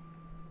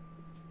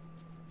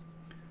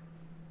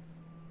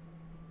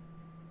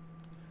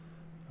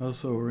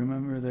 Also,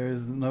 remember, there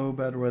is no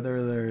bad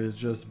weather, there is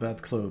just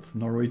bad clothes.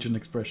 Norwegian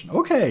expression.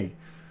 Okay.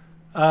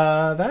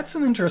 That's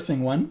an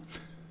interesting one.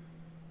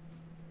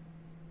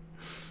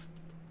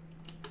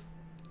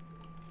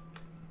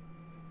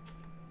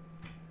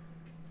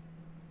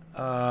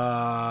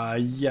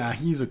 Yeah,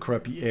 he's a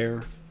crappy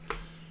heir.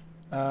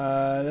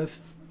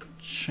 Let's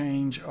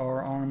change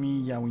our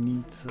army. Yeah, we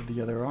need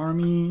the other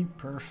army.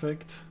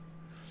 Perfect.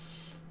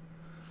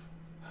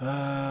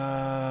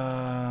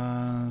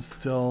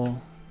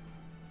 Still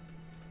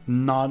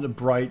not a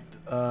bright...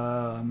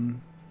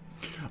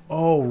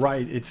 Oh,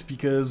 right. It's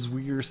because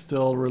we're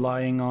still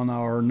relying on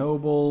our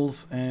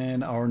nobles,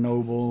 and our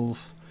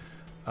nobles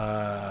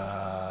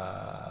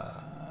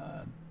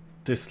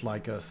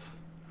dislike us.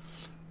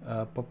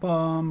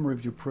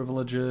 Review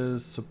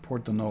privileges,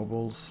 support the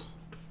nobles.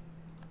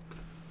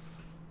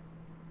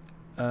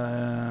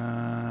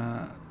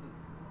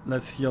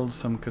 Let's yield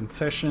some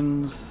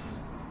concessions.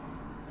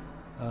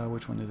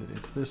 Which one is it?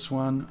 It's this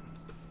one.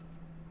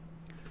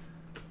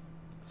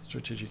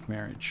 Strategic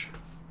marriage.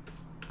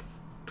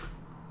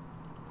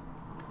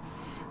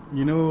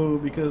 You know,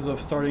 because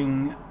of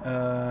starting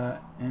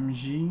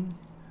MG,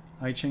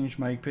 I changed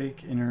my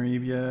pick in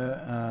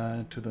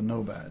Arabia to the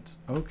Nomads.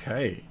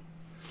 Okay.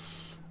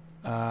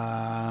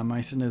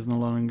 My son is no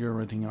longer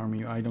renting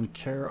army. I don't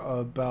care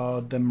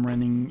about them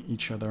renting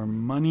each other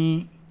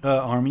money.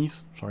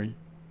 Armies. Sorry.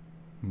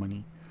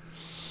 Money.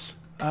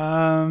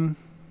 I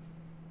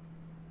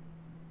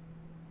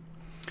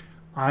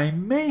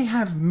may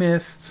have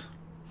missed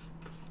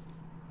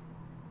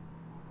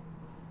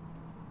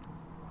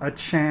a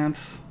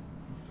chance.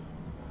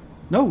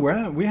 No,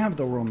 we have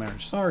the royal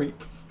marriage. Sorry.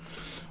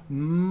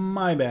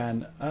 My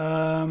bad.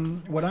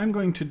 What I'm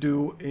going to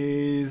do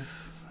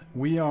is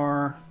we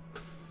are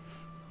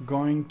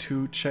going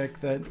to check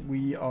that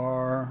we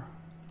are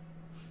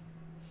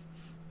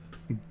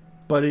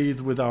buddied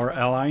with our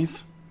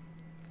allies.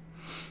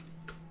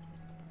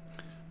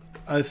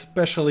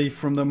 especially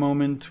from the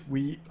moment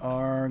we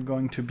are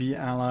going to be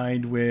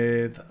allied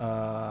with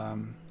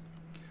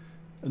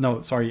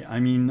no, sorry, I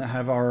mean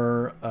have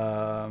our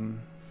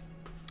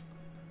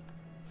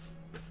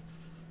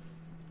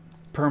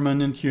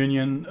permanent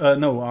union,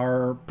 no,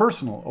 our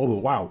personal, oh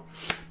wow,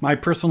 my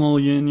personal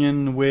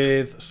union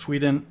with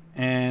Sweden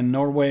and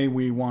Norway.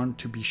 We want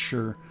to be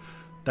sure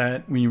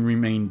that we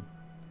remain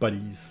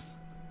buddies.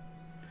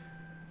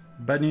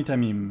 Bani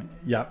Tamim,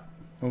 yeah,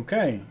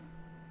 okay.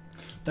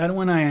 That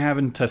one I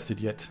haven't tested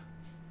yet.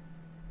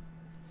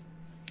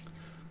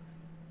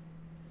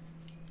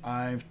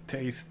 I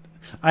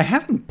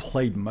haven't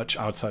played much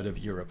outside of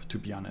Europe, to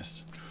be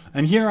honest.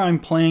 And here I'm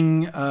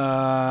playing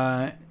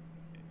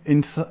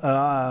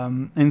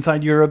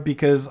inside Europe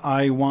because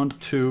I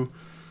want to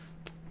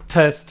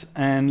test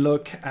and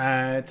look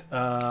at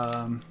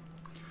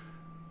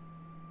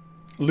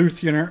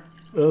Lutheran,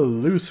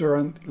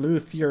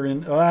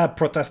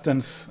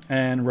 Protestants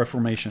and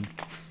Reformation.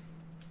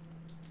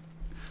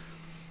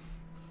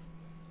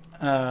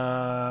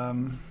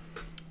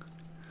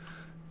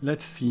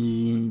 Let's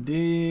see,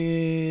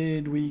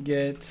 did we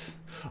get...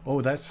 Oh,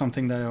 that's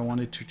something that I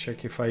wanted to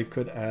check if I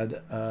could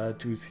add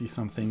to see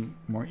something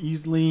more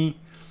easily.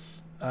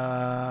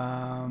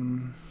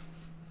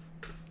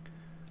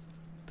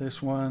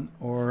 This one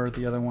or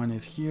the other one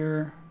is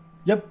here.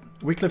 Yep,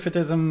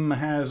 Wycliffitism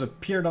has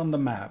appeared on the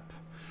map.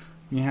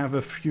 We have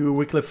a few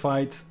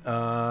Wycliffites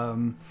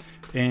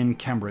in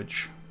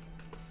Cambridge.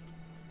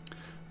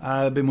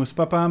 Bemus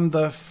Papam,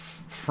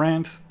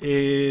 France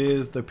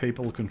is the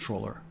papal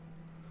controller.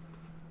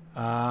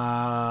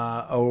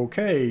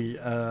 Okay.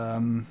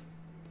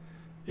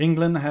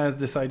 England has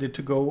decided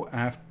to go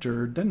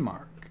after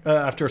Denmark,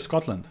 after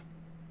Scotland.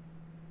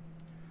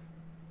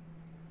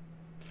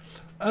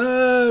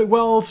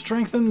 Well,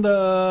 strengthen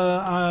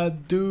the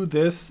do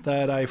this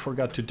that I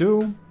forgot to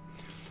do.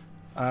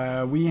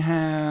 We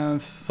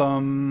have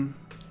some...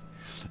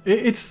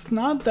 It's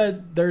not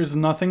that there's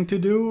nothing to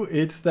do,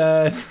 it's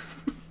that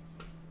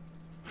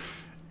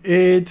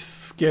it's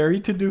scary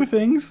to do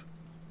things.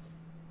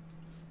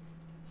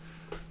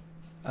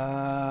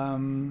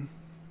 And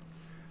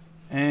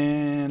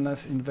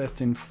let's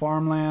invest in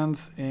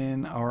farmlands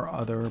in our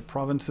other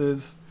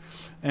provinces.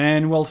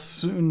 And we'll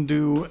soon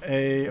do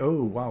a...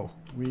 Oh, wow.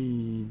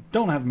 We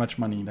don't have much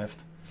money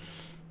left.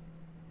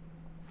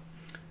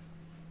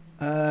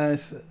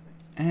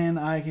 And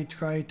I can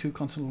try to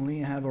constantly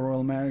have a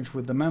royal marriage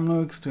with the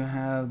Mamluks to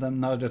have them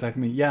not attack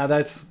me. Yeah,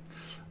 that's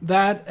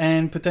that,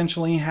 and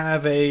potentially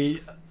have a...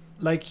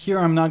 Like here,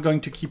 I'm not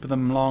going to keep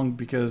them long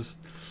because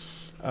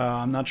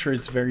I'm not sure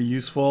it's very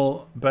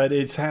useful, but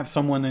it's have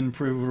someone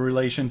improve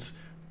relations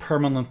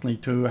permanently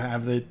to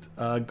have it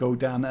go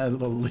down at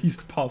the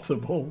least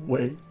possible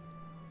way.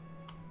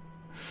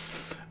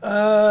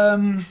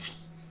 The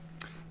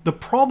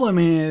problem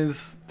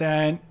is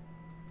that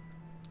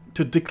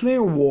to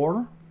declare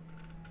war,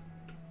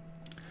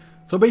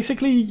 so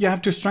basically you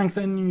have to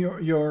strengthen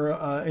your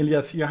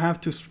Elias, you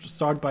have to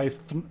start by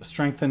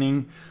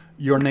strengthening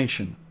your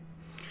nation.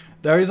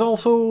 There is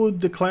also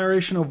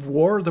declaration of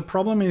war. The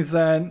problem is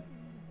that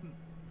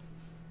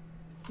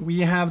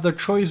we have the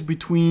choice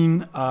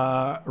between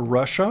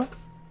Russia,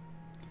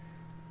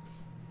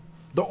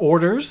 the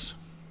Orders,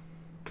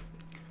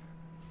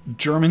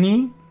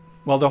 Germany,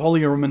 well, the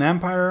Holy Roman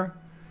Empire,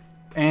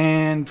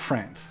 and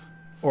France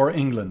or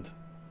England.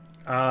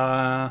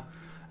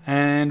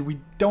 And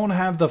we don't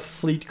have the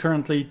fleet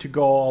currently to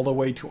go all the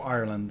way to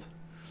Ireland.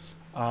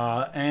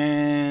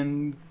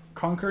 And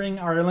conquering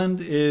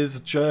Ireland is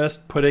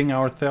just putting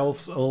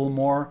ourselves a little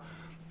more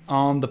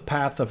on the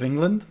path of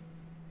England.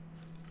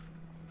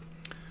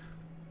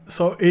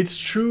 So it's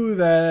true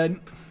that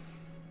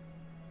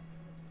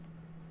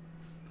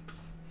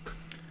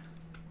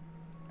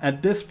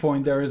at this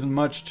point there isn't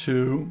much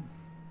to...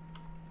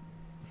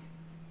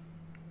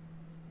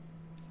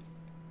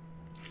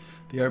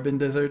 The urban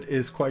desert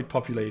is quite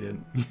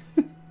populated.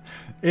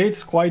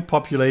 It's quite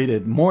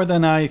populated, more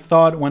than I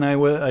thought when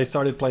I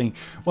started playing.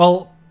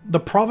 Well, the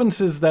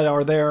provinces that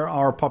are there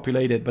are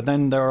populated, but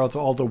then there is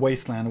all the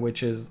wasteland,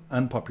 which is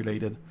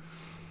unpopulated.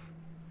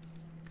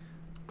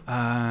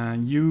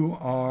 You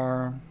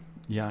are...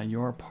 Yeah,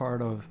 you're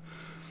part of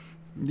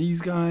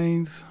these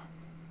guys.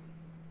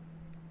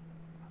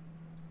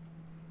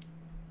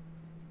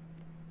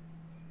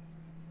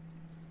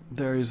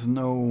 There is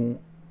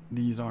no...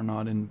 These are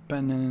not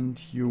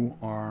independent. You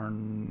are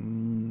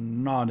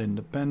not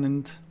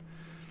independent.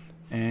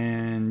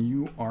 And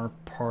you are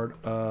part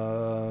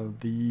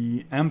of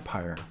the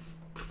empire.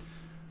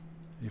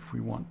 If we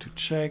want to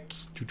check...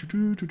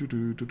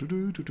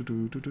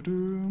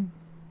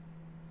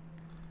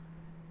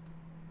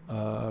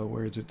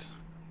 where is it?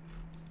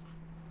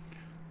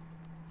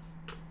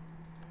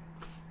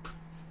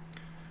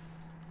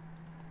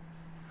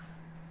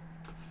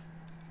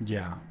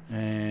 Yeah,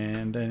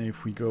 and then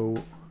if we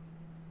go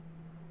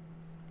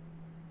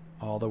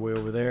all the way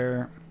over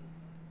there,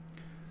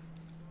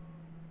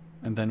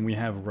 and then we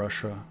have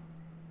Russia.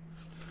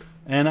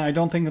 And I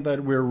don't think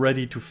that we're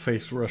ready to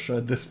face Russia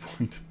at this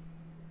point.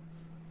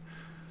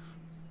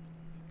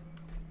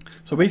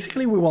 So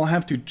basically we will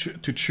have to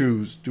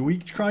choose. Do we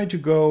try to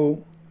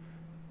go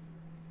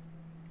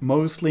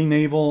mostly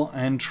naval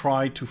and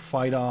try to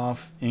fight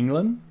off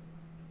England?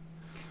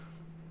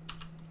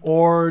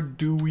 Or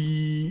do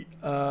we...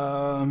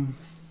 or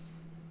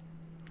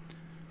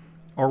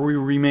we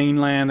remain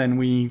land and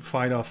we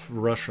fight off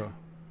Russia?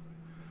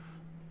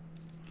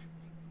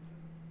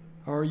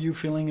 How are you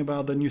feeling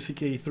about the new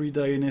CK3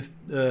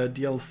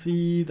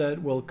 DLC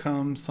that will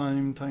come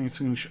sometime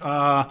soon?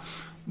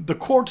 The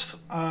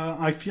courts,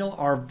 I feel,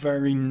 are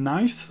very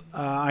nice.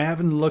 I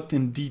haven't looked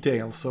in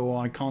detail, so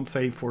I can't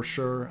say for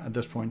sure at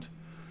this point.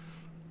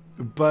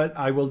 But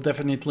I will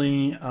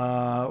definitely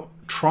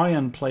try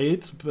and play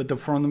it. But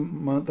for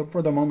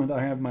the moment,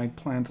 I have my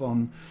plans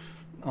on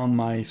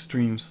my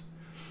streams.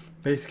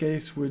 Base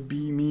case would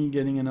be me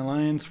getting an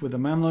alliance with the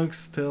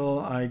Mamluks till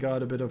I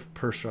got a bit of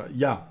Persia.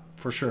 Yeah,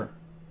 for sure.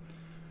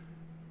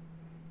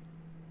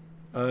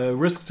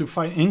 Risk to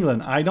fight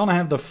England. I don't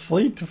have the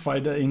fleet to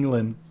fight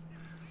England.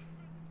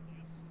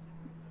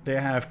 They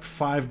have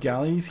 5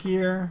 galleys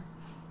here.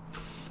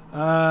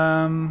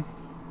 Let's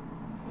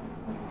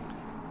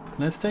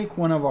take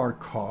one of our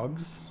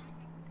cogs.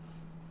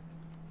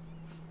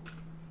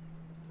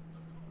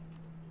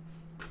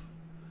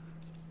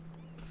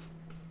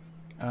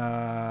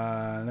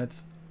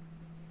 Let's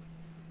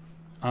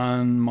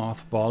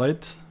unmothball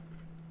it.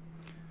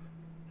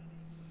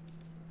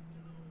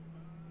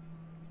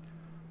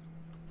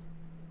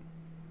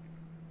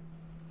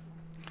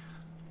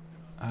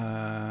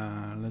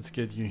 Let's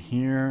get you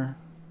here.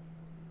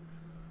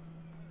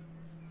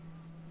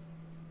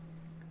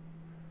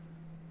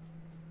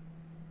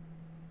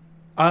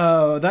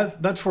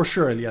 That's for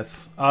sure,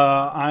 yes.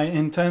 I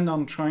intend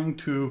on trying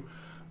to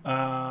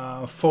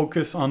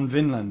focus on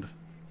Vinland.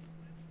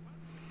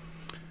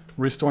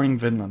 Restoring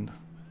Vinland.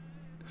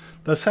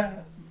 The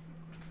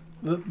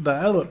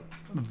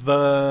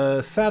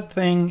sad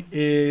thing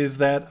is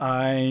that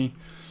I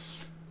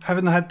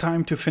haven't had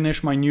time to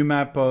finish my new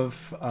map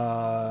of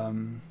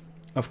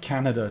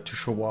Canada to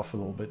show off a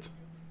little bit.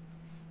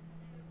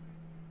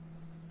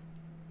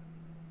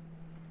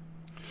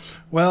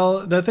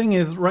 Well, the thing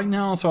is, right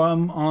now, so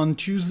I'm on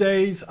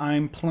Tuesdays.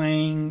 I'm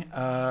playing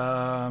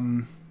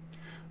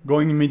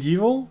going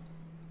medieval,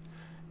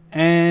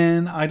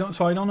 and I don't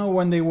know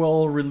when they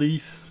will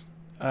release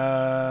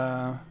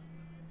that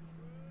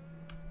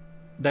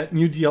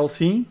new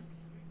DLC.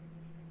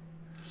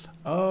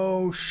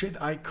 Oh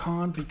shit! I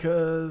can't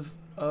because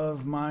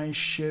of my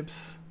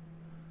ships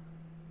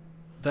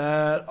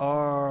that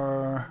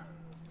are.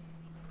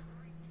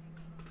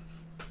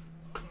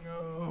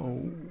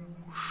 Oh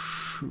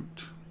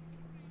shoot.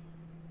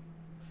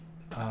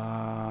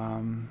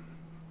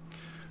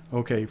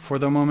 Okay, for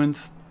the moment,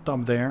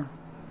 stop there.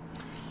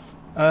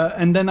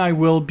 And then I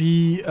will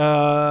be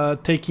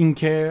taking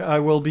care. I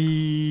will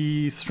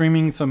be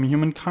streaming some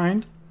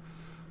Humankind.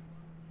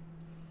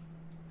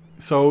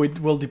 So it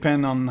will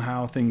depend on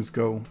how things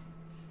go.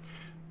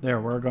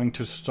 There, we're going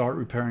to start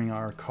repairing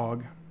our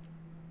cog.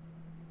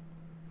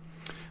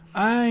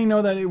 I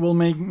know that it will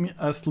make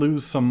us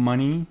lose some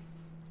money,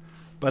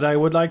 but I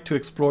would like to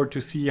explore to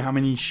see how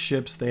many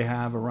ships they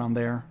have around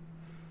there.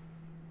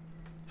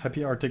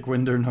 Happy Arctic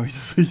winter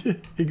noise.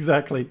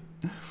 Exactly.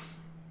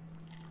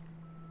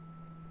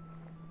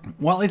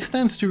 Well, it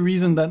stands to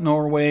reason that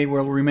Norway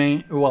will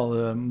remain,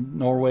 well,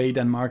 Norway,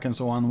 Denmark and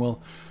so on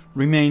will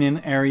remain in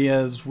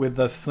areas with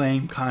the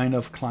same kind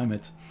of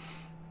climate.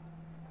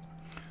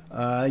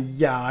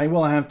 Yeah, I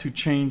will have to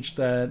change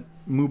that.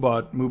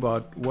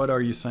 Mubot, what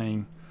are you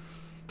saying?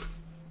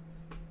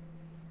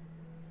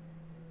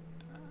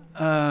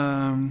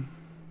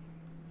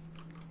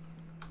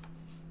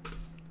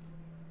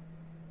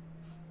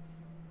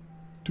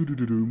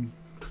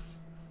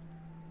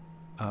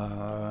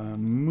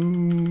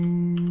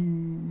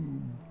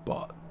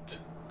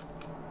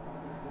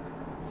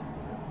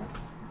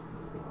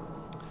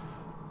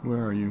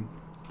 Where are you?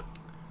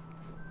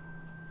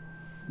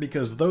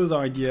 Because those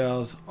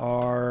ideas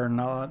are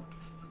not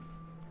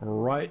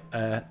right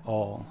at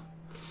all.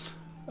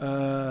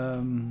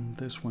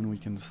 This one we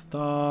can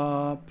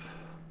stop.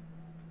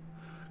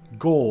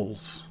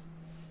 Goals.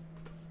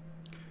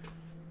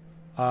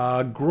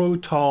 Grow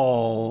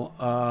tall,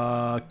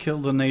 kill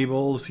the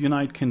Nables,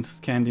 unite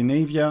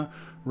Scandinavia,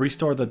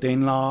 restore the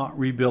Danelaw,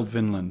 rebuild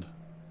Vinland.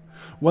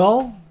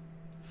 Well,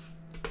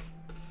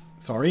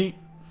 sorry.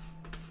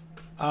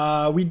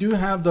 We do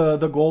have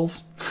the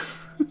goals.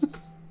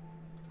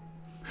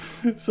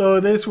 So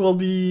this will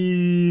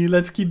be,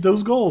 let's keep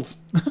those goals.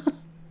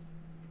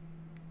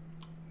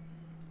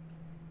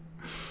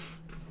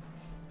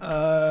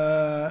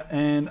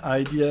 And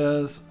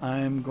ideas,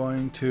 I'm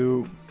going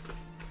to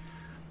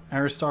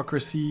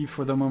aristocracy.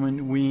 For the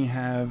moment we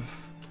have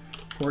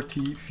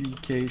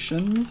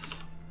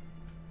fortifications.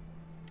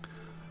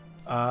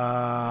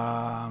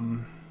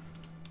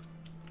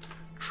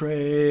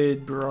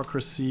 Trade,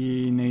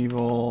 bureaucracy,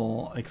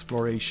 naval,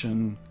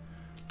 exploration,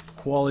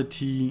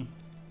 quality.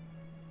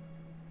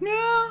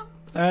 Yeah,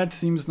 that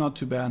seems not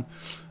too bad.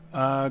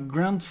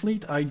 Ground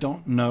fleet, I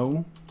don't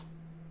know.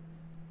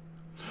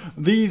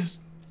 These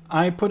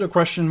I put a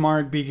question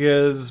mark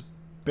because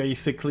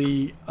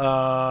basically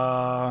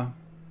one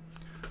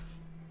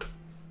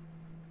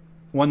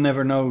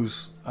never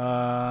knows.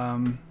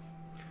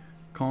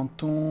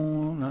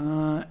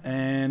 Canton,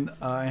 and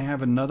I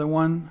have another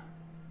one.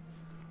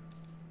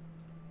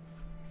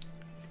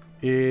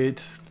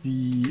 It's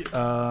the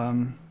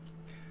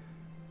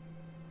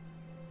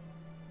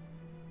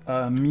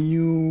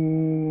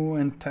Mu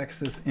and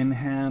Texas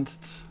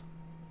enhanced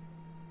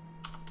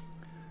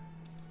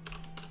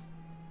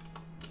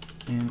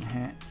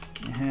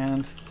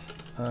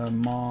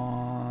monuments.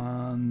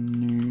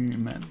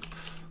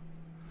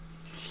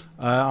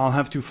 I'll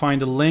have to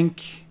find a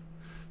link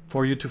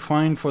for you to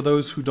find. For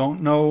those who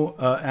don't know,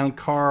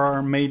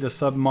 Elcar made a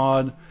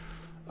submod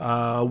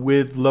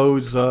with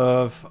loads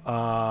of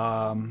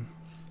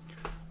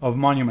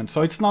monuments.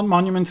 So it's not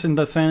monuments in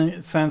the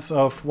sense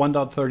of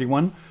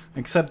 1.31,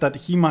 except that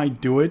he might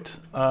do it.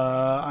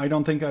 I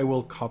don't think I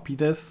will copy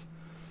this.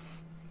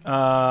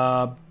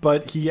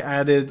 But he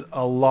added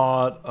a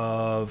lot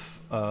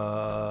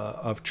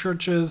of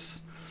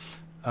churches,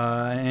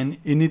 and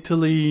in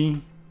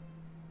Italy,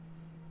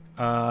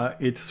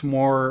 it's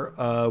more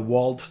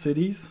walled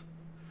cities.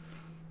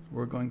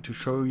 We're going to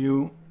show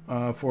you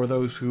for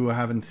those who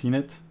haven't seen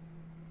it.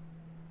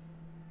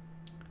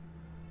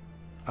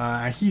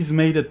 He's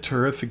made a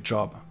terrific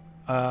job.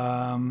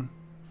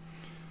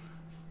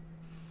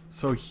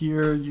 So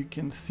here you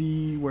can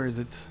see, where is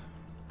it?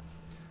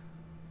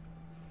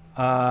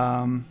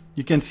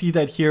 You can see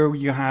that here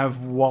you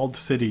have walled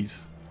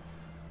cities.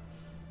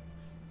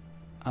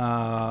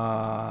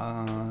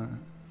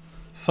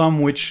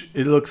 Some which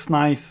it looks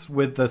nice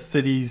with the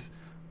cities,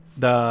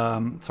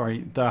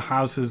 the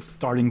houses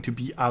starting to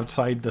be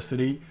outside the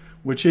city,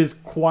 which is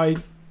quite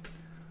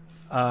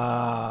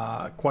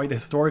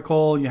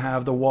historical. You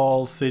have the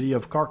walled city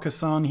of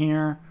Carcassonne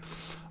here.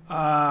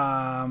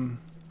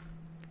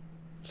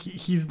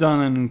 He's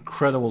done an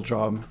incredible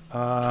job.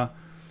 I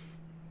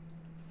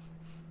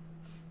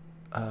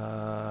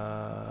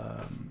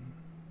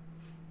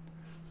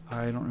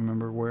don't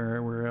remember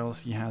where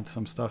else he had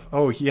some stuff.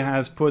 Oh, he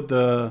has put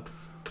the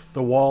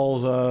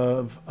walls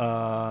of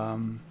how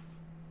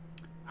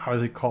are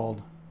they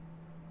called?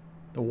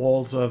 The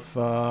walls of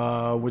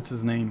what's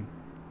his name?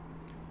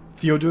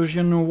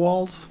 Theodosian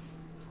walls.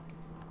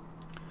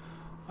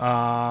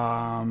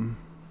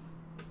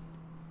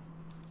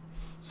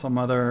 Some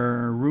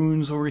other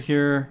ruins over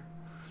here.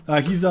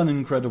 He's done an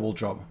incredible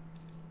job.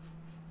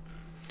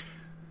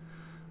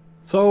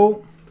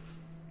 So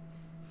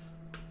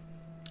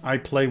I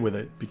play with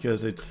it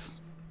because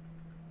it's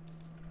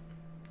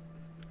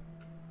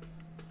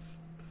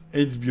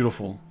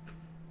beautiful.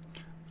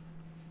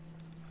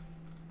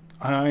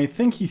 I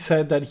think he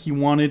said that he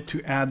wanted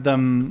to add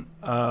them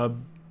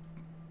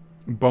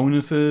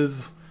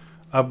bonuses,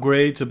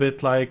 upgrades, a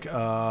bit like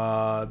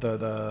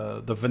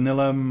the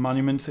vanilla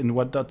monuments in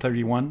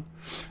 1.31.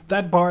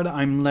 That part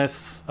I'm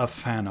less a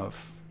fan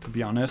of, to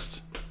be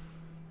honest.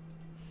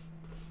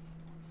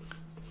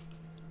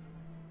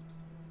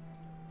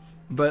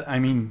 But I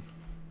mean,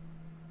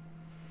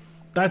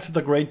 that's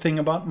the great thing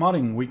about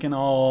modding. We can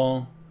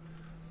all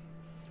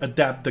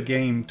adapt the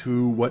game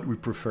to what we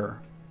prefer.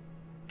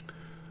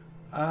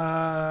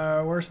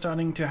 We're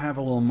starting to have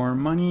a little more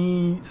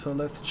money, so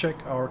let's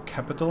check our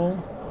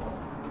capital.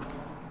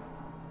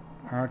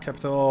 Our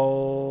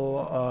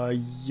capital,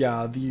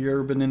 yeah, the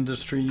urban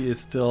industry is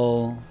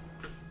still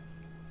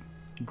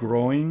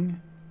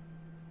growing.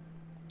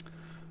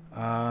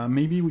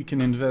 Maybe we can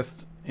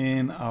invest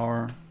in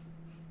our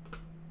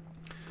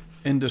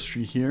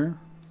industry here.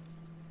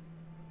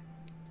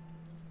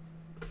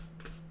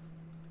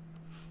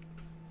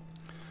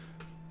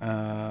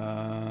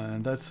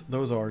 And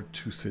those are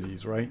two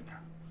cities, right?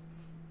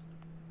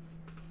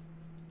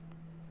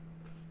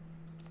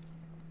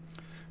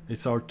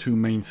 It's our two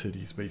main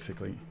cities,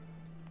 basically.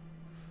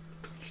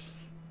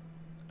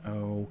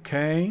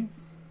 Okay.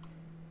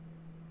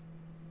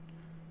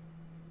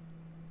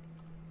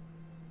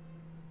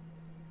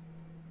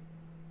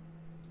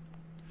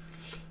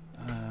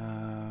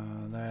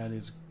 That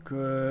is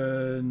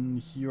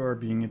good. You are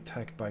being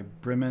attacked by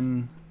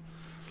Bremen.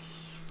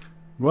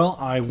 Well,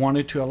 I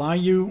wanted to ally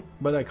you,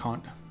 but I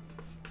can't.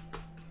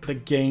 The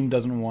game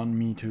doesn't want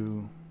me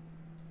to,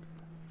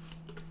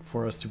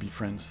 for us to be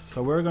friends.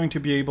 So we're going to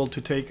be able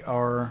to take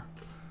our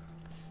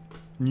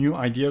new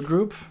idea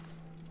group.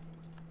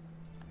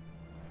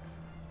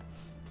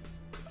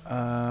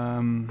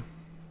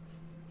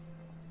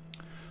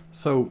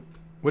 So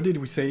what did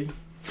we say?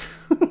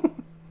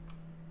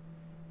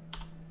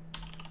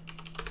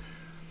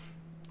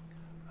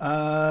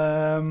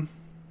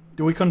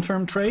 Do we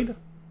confirm trade?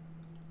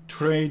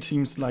 Trade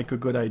seems like a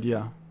good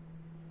idea.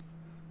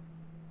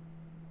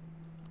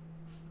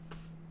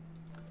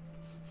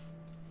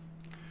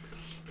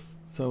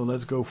 So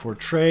let's go for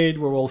trade,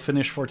 where we'll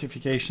finish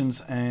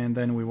fortifications and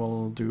then we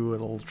will do a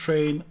little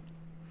trade.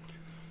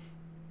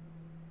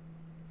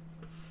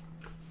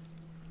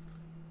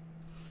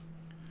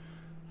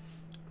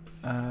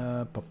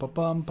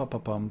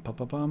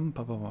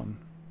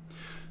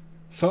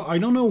 So I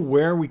don't know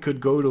where we could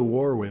go to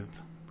war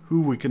with.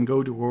 Who we can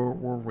go to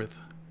war with.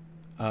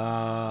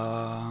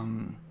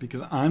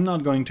 Because I'm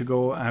not going to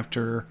go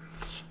after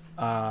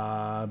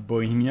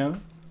Bohemia.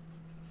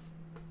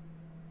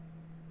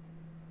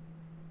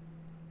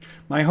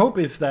 My hope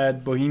is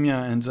that Bohemia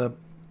ends up...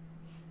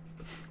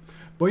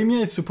 Bohemia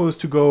is supposed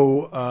to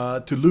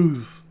go to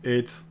lose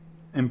its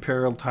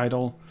imperial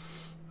title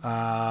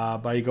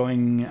by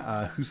going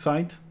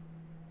Hussite.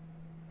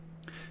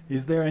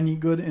 Is there any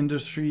good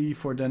industry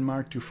for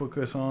Denmark to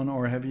focus on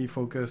or heavy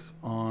focus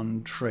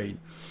on trade?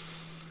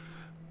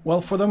 Well,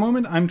 for the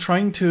moment, I'm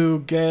trying to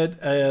get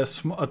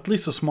at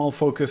least a small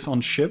focus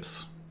on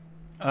ships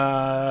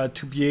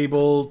to be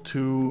able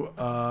to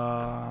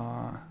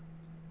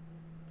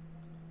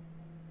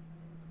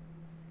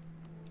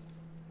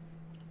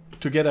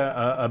get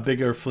a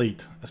bigger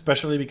fleet,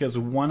 especially because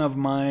one of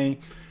my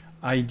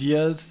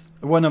missions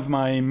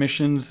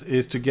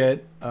is to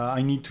get,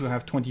 I need to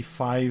have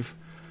 25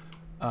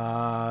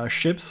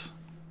 ships.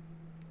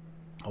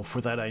 Oh,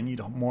 for that I need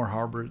more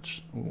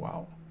harbors.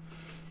 Wow.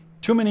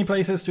 Too many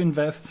places to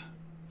invest.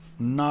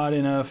 Not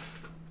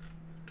enough.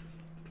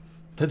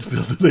 Let's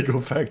build a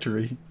Lego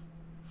factory.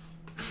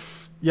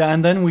 Yeah,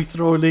 and then we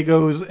throw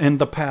Legos in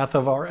the path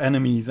of our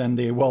enemies and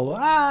they will,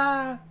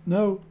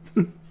 no.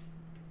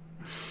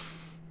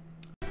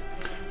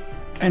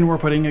 And we're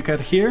putting a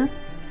cut here.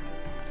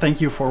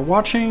 Thank you for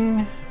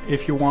watching.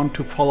 If you want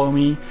to follow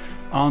me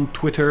on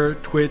Twitter,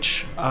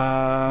 Twitch,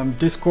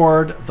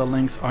 Discord, the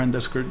links are in the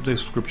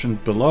description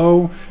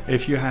below.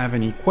 If you have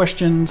any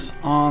questions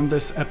on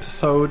this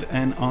episode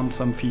and on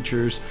some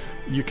features,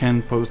 you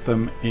can post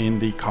them in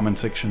the comment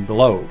section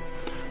below.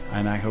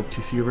 And I hope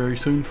to see you very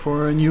soon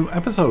for a new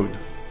episode.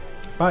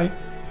 Bye!